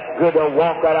 That's good to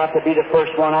walk right out to be the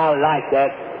first one. I like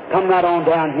that. Come right on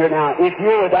down here now. If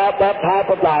you're without that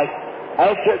type of life,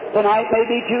 tonight may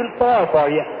be too far for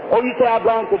you. Oh, you say, I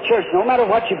belong to church. No matter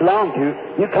what you belong to,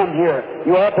 you come here.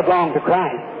 You ought to belong to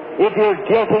Christ. If you're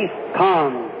guilty,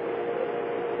 come.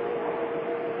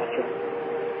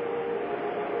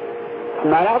 Come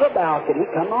right out of the balcony.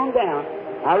 Come on down.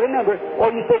 I remember. Oh,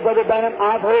 you say, Brother Branham,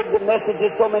 I've heard the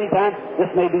messages so many times. This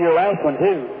may be your last one,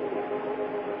 too.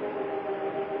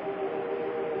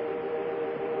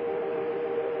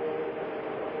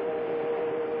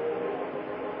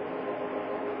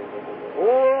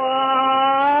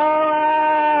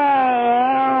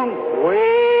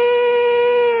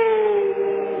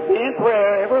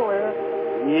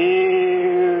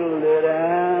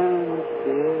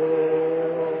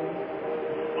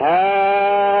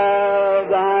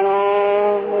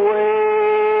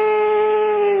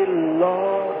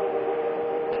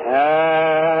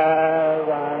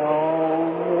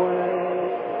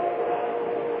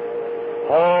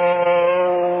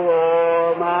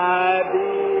 Oh, my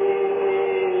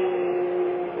being,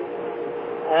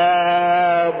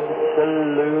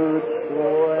 absolute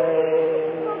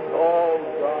way. Oh,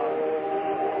 God.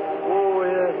 Oh,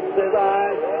 yes, that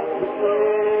I spirit,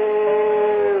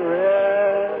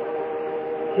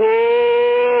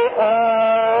 till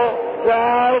all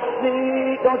thou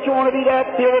see. Don't you want to be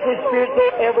that filled with His Spirit so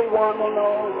everyone will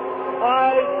know?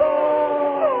 I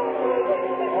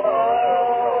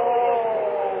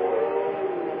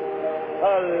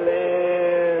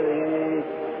living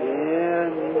in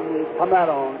me. Come right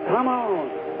on. Come on.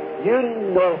 You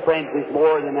know, friends, there's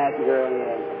more than that girl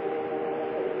is.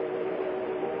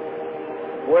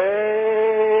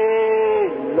 Way,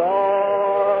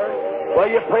 Lord. Well,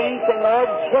 you're praying, sing, Lord,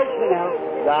 church me now.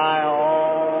 Thy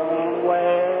own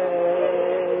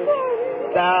way.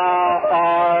 Thou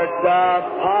art the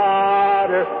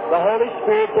potter, the Holy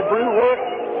Spirit, the brewer.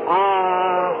 I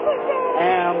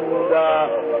am the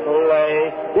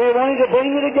clay. Do you want to bring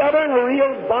you together in a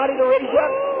real body to raise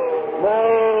up?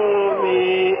 Mold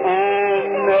me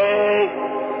and make,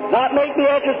 not make me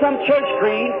after some church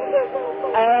creed,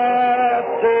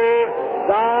 after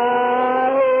thy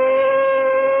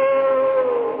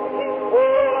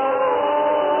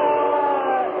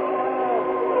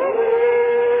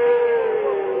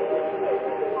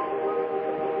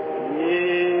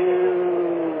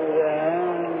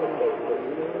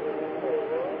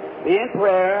in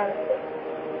prayer.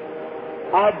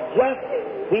 I just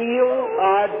feel,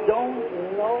 I don't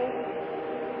know.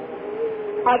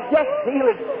 I just feel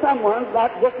that someone's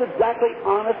not just exactly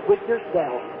honest with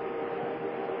yourself.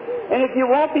 And if you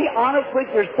won't be honest with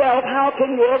yourself, how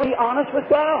can you ever be honest with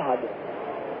God?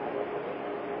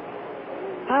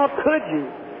 How could you?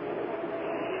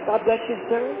 God bless you,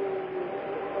 sir.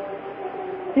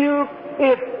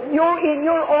 If you're in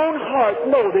your own heart,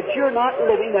 know that you're not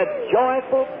living that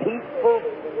joyful, peaceful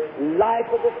life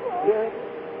of the Spirit.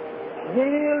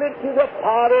 Yielded to the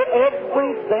Potter,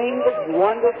 everything that's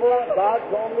wonderful,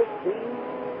 God's on the scene.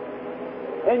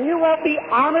 And you won't be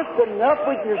honest enough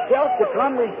with yourself to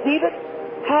come receive it.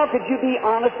 How could you be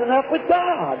honest enough with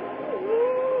God?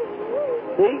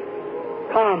 See?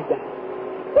 Calm down.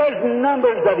 There's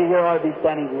numbers of you here ought to be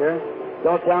standing here.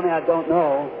 Don't tell me I don't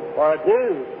know. Or I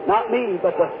do. Not me,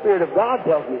 but the Spirit of God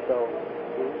tells me so.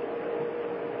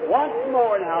 Once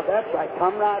more now, that's right.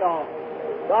 Come right on.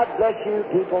 God bless you,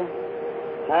 people.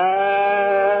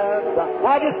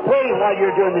 Now just pray while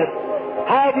you're doing this.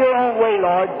 Have your own way,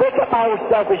 Lord. Break up my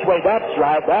selfish way. That's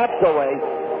right. That's the way.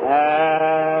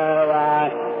 Have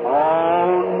thy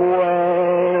own way.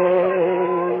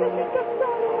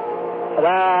 Thou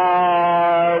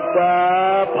art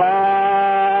the potter.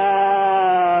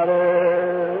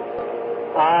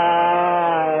 I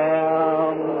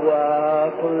am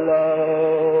the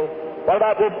clay. What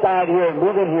about this side here?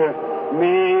 Move in here.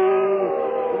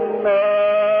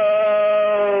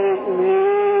 Make me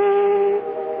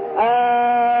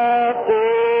after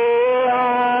I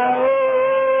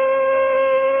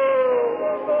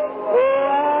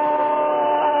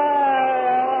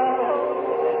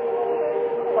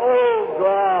oh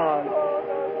God,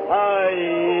 I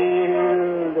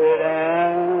yielded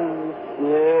and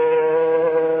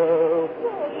still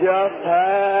just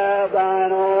have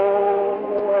thine own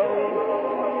way.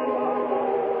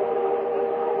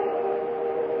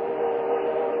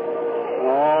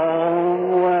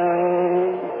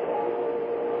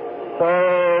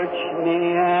 Search me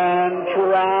and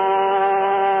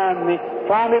try me.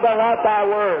 Try me by what thy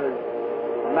word.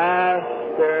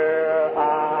 Master,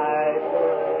 I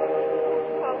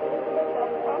pray.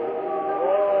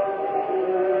 Oh,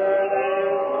 sure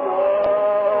there's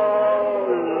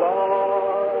no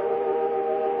Lord.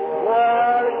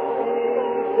 Work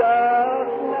Jesus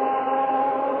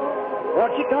now.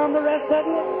 Won't you come, the rest of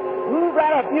you? Move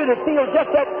right up here to feel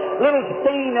just that little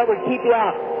stain that would keep you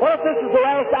out. What if this is the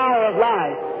last hour of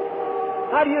life?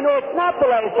 How do you know it's not the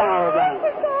last hour of life?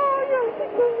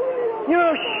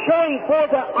 You're showing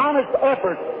forth an honest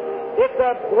effort. If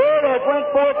the Word has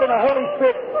went forth in the Holy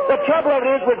Spirit, the trouble of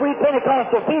it is with we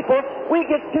Pentecostal people, we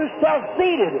get too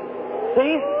self-seated.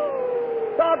 See?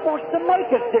 God wants to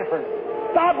make us different.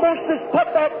 God wants to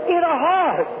put that in our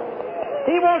heart.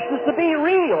 He wants us to be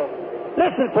real.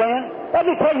 Listen, friend, let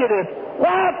me tell you this.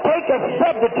 Why take a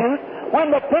substitute when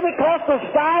the Pentecostal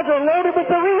skies are loaded with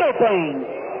the real thing?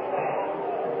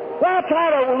 Why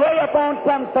try to lay upon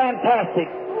some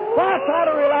fantastic? Why try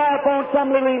to rely upon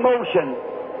some little emotion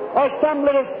or some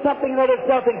little something that is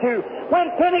nothing to?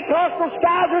 When Pentecostal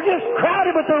skies are just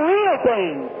crowded with the real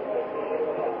thing.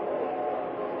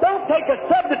 Don't take a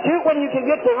substitute when you can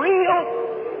get the real.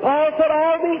 Paul said,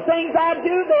 all these things I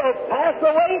do, they'll pass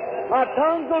away. My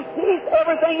tongue will cease.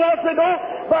 Everything else will go.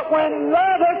 But when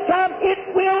love has come, it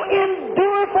will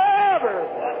endure forever.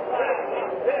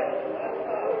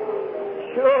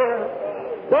 Sure.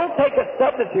 Don't take a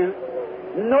substitute.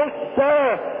 No,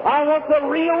 sir. I want the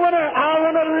real one, or I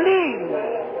want to leave.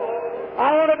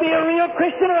 I want to be a real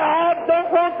Christian, or I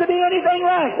don't want to be anything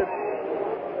like it.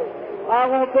 I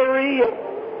want the real.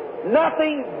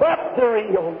 Nothing but the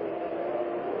real.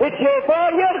 It's here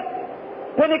for you.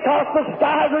 Pentecostal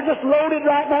skies are just loaded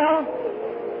right now.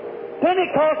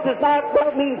 Pentecost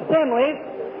don't mean assembly.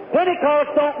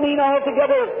 Pentecost don't mean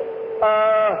altogether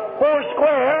four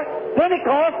square.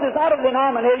 Pentecost is not a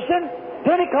denomination.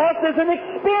 Pentecost is an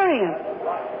experience.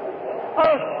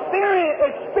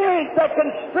 Experience that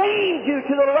constrains you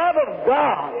to the love of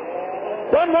God.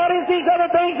 Then what is these other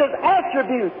things as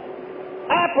attributes?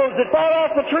 Apples that fall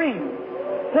off the tree.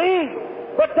 See?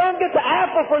 But don't get the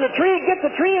apple for the tree. Get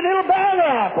the tree and it'll bear the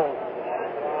apple.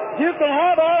 You can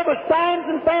have all the signs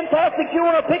and fantastics you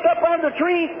want to pick up on the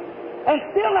tree and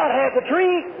still not have the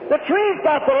tree. The tree's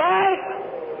got the life.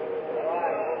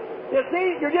 You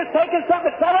see, you're just taking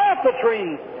something that fell off the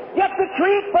tree. Get the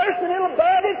tree first and it'll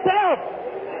bear it itself.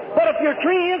 But if your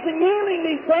tree isn't yielding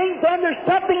these things, then there's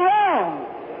something wrong.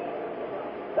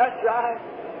 That's right.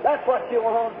 That's what you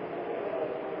want.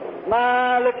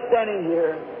 My, look standing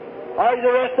here. Are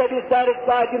the rest of you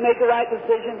satisfied you make the right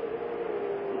decision?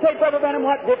 You say, Brother Branham,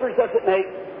 what difference does it make?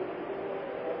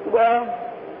 Well,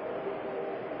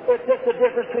 it's just the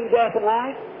difference between death and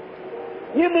life.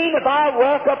 You mean if I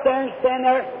walk up there and stand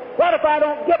there, what if I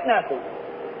don't get nothing?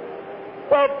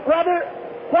 Well, brother,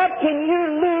 what can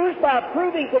you lose by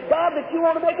proving to God that you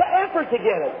want to make an effort to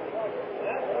get it?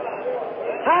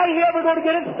 How are you ever going to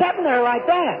get it sitting there like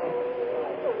that?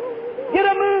 Get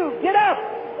a move. Get up.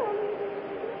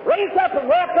 Raise up and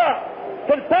walk up.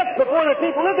 Confess before the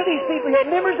people. Look at these people here,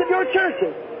 members of your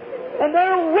churches. And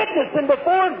they're witnessing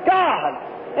before God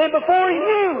and before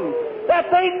you that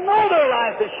they know their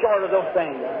life is short of those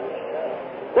things.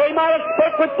 They might have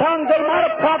spoke with tongues, they might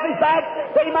have prophesied,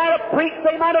 they might have preached,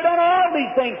 they might have done all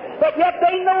these things, but yet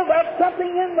they know there's something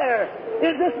in there.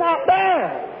 Is this not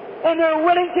there? And they're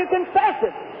willing to confess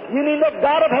it. You mean that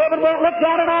God of heaven won't look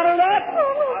down and honor that?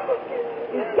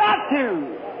 He's got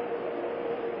to.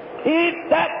 He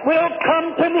that will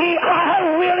come to me,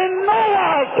 I will in no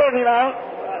wise turn him out.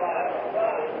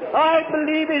 I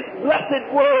believe His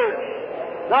blessed word.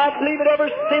 I believe that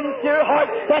every sincere heart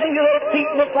standing to their feet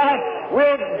in this life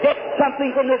will get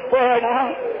something from this prayer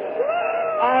now.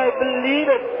 I believe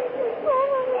it.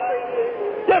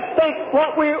 Just think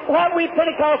what we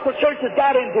Pentecostal churches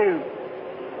got into.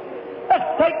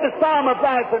 Let's take the Psalm of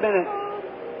life for a minute.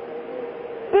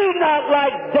 Be not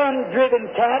like dung-driven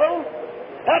cattle,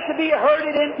 have to be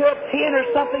herded into a pen or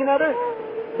something or other.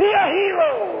 Be a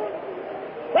hero.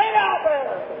 Stay out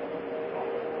there.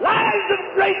 Lives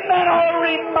of great men all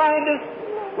remind us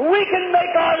we can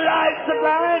make our lives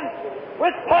sublime.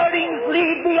 With partings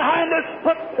leave behind us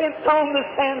footprints on the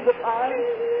sands of time.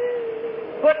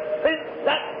 Footprints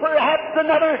that perhaps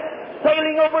another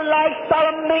sailing over life's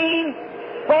solemn main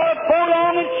for a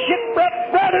forlorn and shipwrecked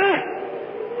brother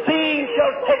sea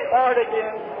shall take heart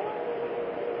again.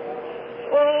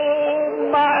 Oh,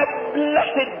 my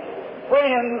blessed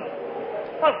friends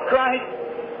of Christ,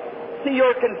 see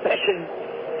your confession.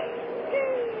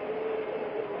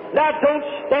 Now, don't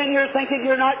stand here thinking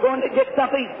you're not going to get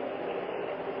something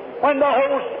when the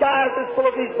whole sky is full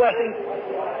of these blessings.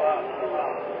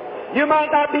 You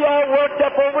might not be all worked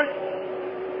up over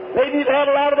it. Maybe you've had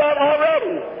a lot of that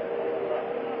already.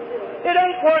 It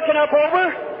ain't working up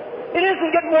over. It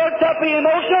isn't getting worked up being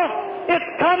emotional. It's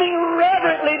coming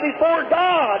reverently before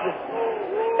God.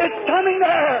 It's coming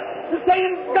there and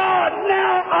saying, God,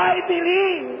 now I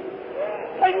believe.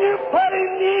 And you put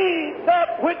in me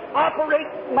that which operates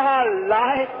my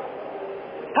life.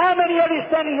 How many of you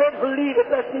standing here believe it?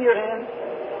 Let's see your hands.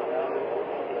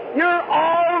 You're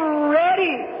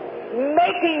already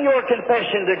making your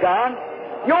confession to God.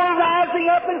 You're rising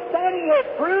up and standing here.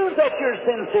 Proves that you're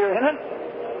sincere in it.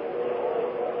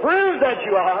 Proves that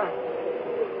you are.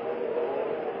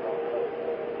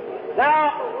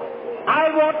 Now, I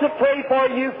want to pray for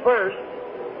you first.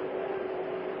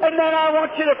 And then I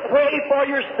want you to pray for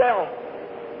yourself.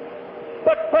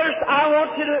 But first, I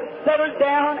want you to settle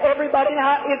down, everybody.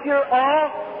 Now, if you're all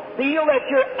feel that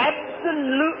you're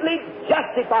absolutely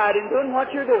justified in doing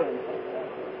what you're doing,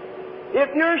 if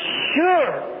you're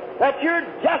sure that you're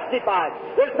justified,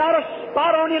 there's not a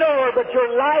spot on your door, but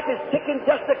your life is ticking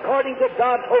just according to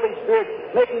God's Holy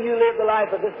Spirit, making you live the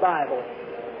life of this Bible.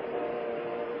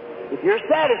 If you're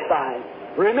satisfied,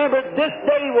 Remember, this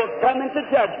day will come into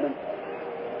judgment.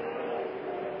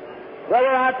 Brother,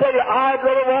 I tell you, I'd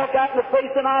rather walk out in the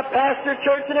face of my pastor,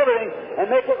 church, and everything, and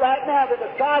make it right now than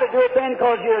to try to do it then,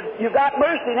 because you've got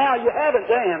mercy now. You haven't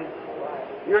then.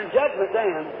 You're in judgment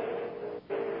then.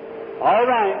 All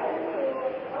right.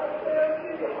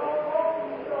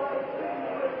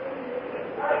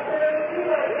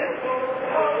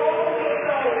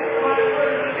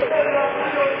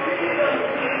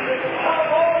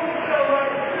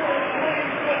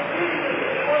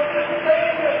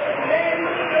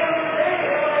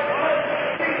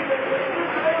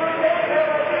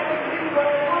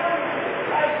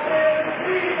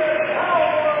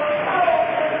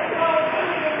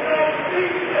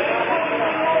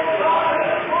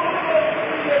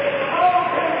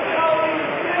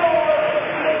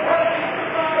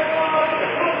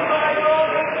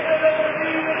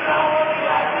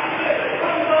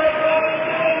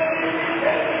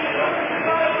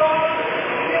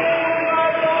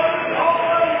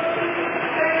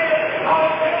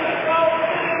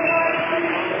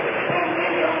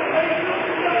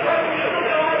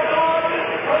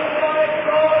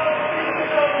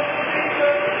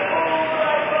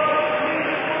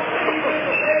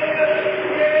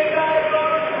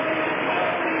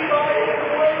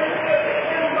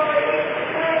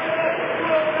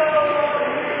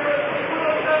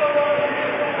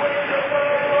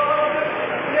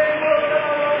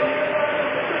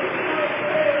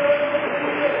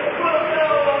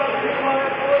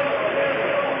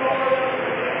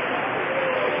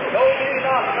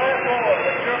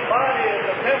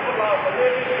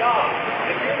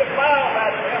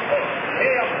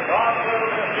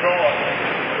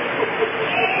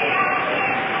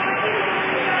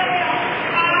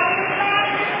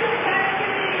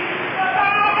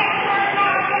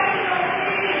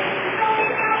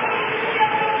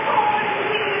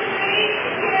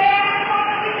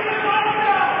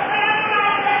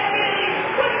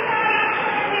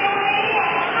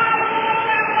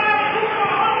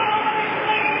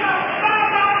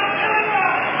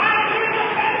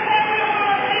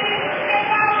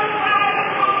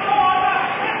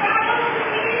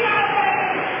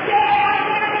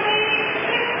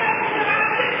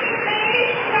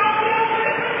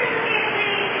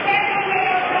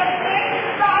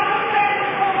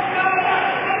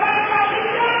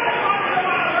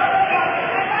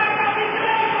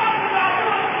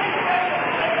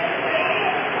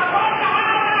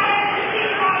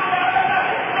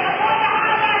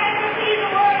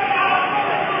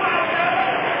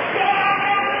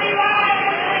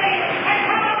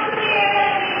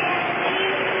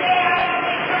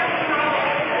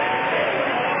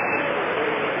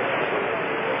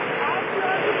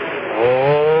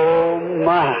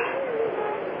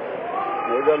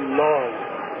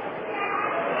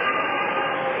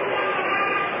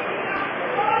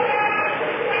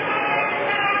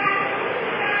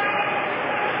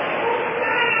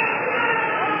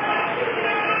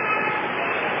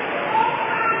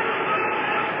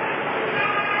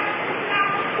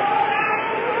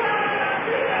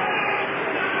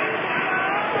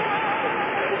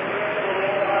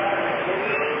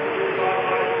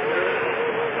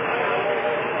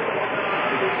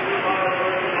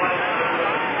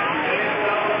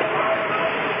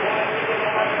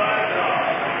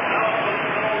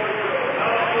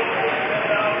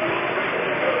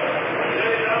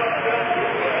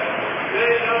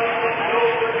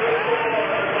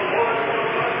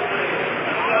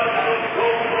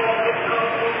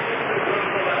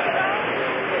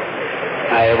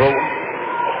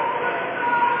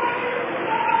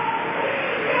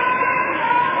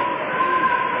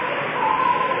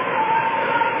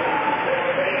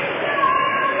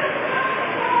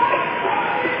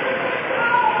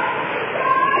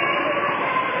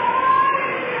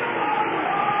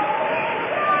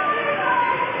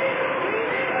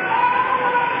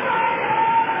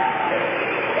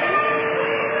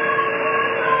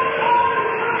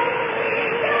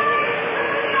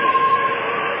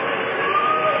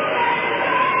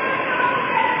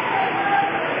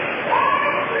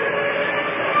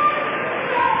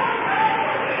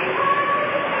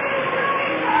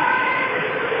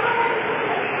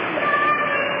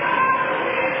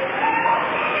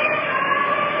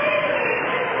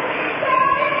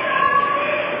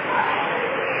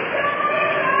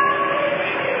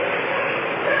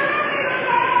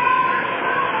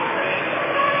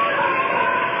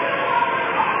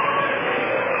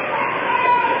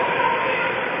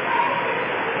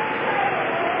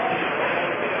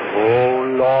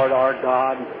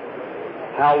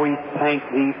 How we thank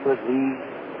Thee for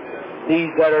these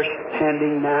that are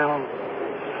standing now.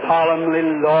 solemnly,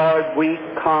 Lord, we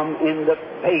come in the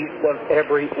face of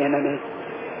every enemy.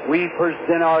 We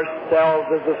present ourselves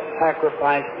as a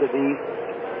sacrifice to Thee.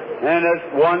 And as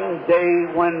one day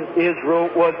when Israel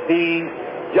was being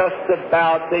just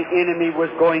about, the enemy was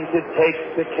going to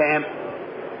take the camp.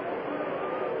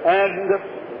 And the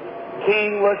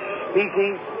king was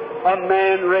speaking. A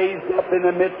man raised up in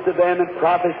the midst of them and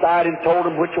prophesied and told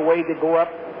them which way to go up.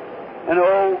 And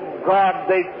oh God,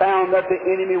 they found that the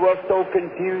enemy was so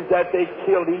confused that they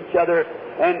killed each other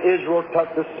and Israel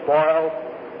took the spoil.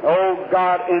 Oh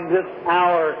God, in this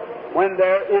hour when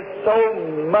there is so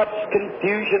much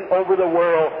confusion over the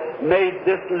world, may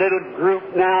this little group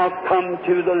now come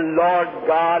to the Lord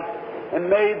God, and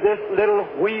may this little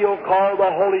wheel called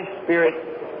the Holy Spirit,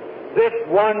 this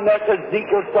one that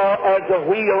Ezekiel saw as a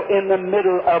wheel in the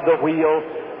middle of the wheel,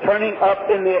 turning up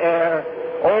in the air.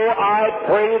 Oh, I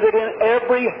pray that in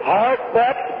every heart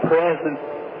that's present,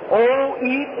 oh,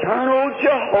 eternal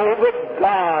Jehovah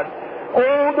God,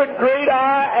 oh, the great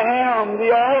I am,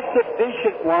 the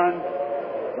all-sufficient one,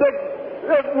 the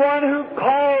one who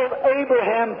called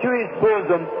Abraham to his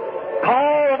bosom,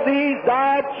 call these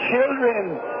thy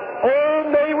children.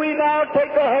 Oh, may we now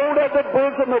take a hold of the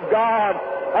bosom of God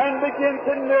and begin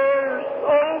to nurse.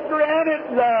 Oh, grant it,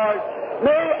 Lord.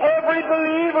 May every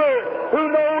believer who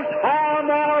knows how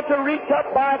now to reach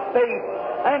up by faith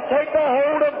and take a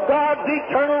hold of God's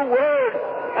eternal Word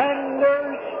and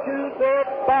nurse to their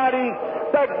bodies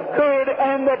the good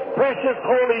and the precious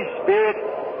Holy Spirit.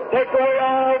 Take away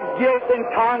all guilt and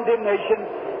condemnation.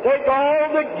 Take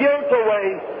all the guilt away,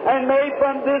 and may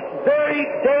from this very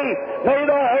day, may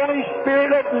the Holy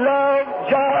Spirit of love,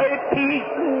 joy, peace,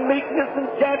 and meekness, and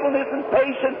gentleness, and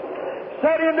patience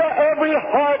set into every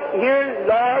heart here,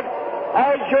 Lord.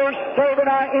 As your servant,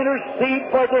 I intercede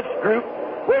for this group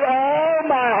with all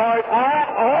my heart. I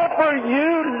offer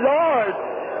you, Lord,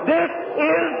 this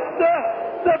is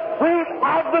the fruit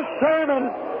of the sermon.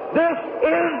 This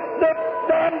is the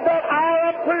thing that I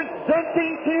am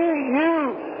presenting to you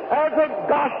as a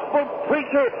gospel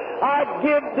preacher. I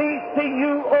give these to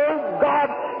you, oh God,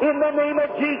 in the name of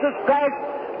Jesus Christ,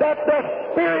 that the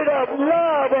spirit of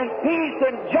love and peace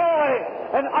and joy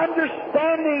and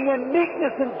understanding and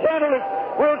meekness and gentleness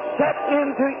will set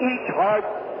into each heart.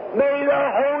 May the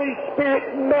Holy Spirit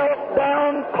melt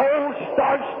down cold,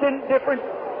 starched indifference.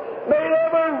 May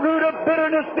every root of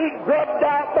bitterness be grubbed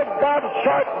out by God's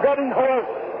sharp grubbing hoe.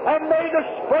 And may the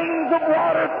springs of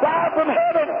water fly from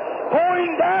heaven,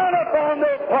 pouring down upon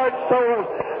their parched souls.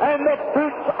 And the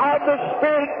fruits of the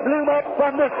Spirit bloom up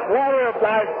from this water of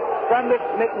life, from the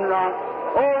smitten rock.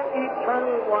 Oh,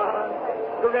 eternal one,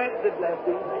 grant the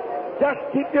blessing. Just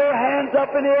keep your hands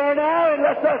up in the air now and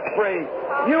let us pray.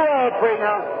 You all pray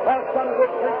now. That's some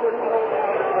good preacher who knows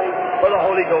how to pray for the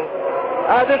Holy Ghost.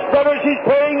 This brother, she's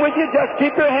praying with you. Just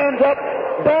keep your hands up.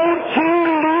 Don't you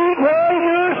leave where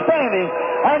you're standing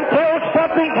until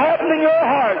something's happened in your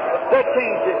heart that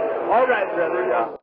changes it. All right, brother.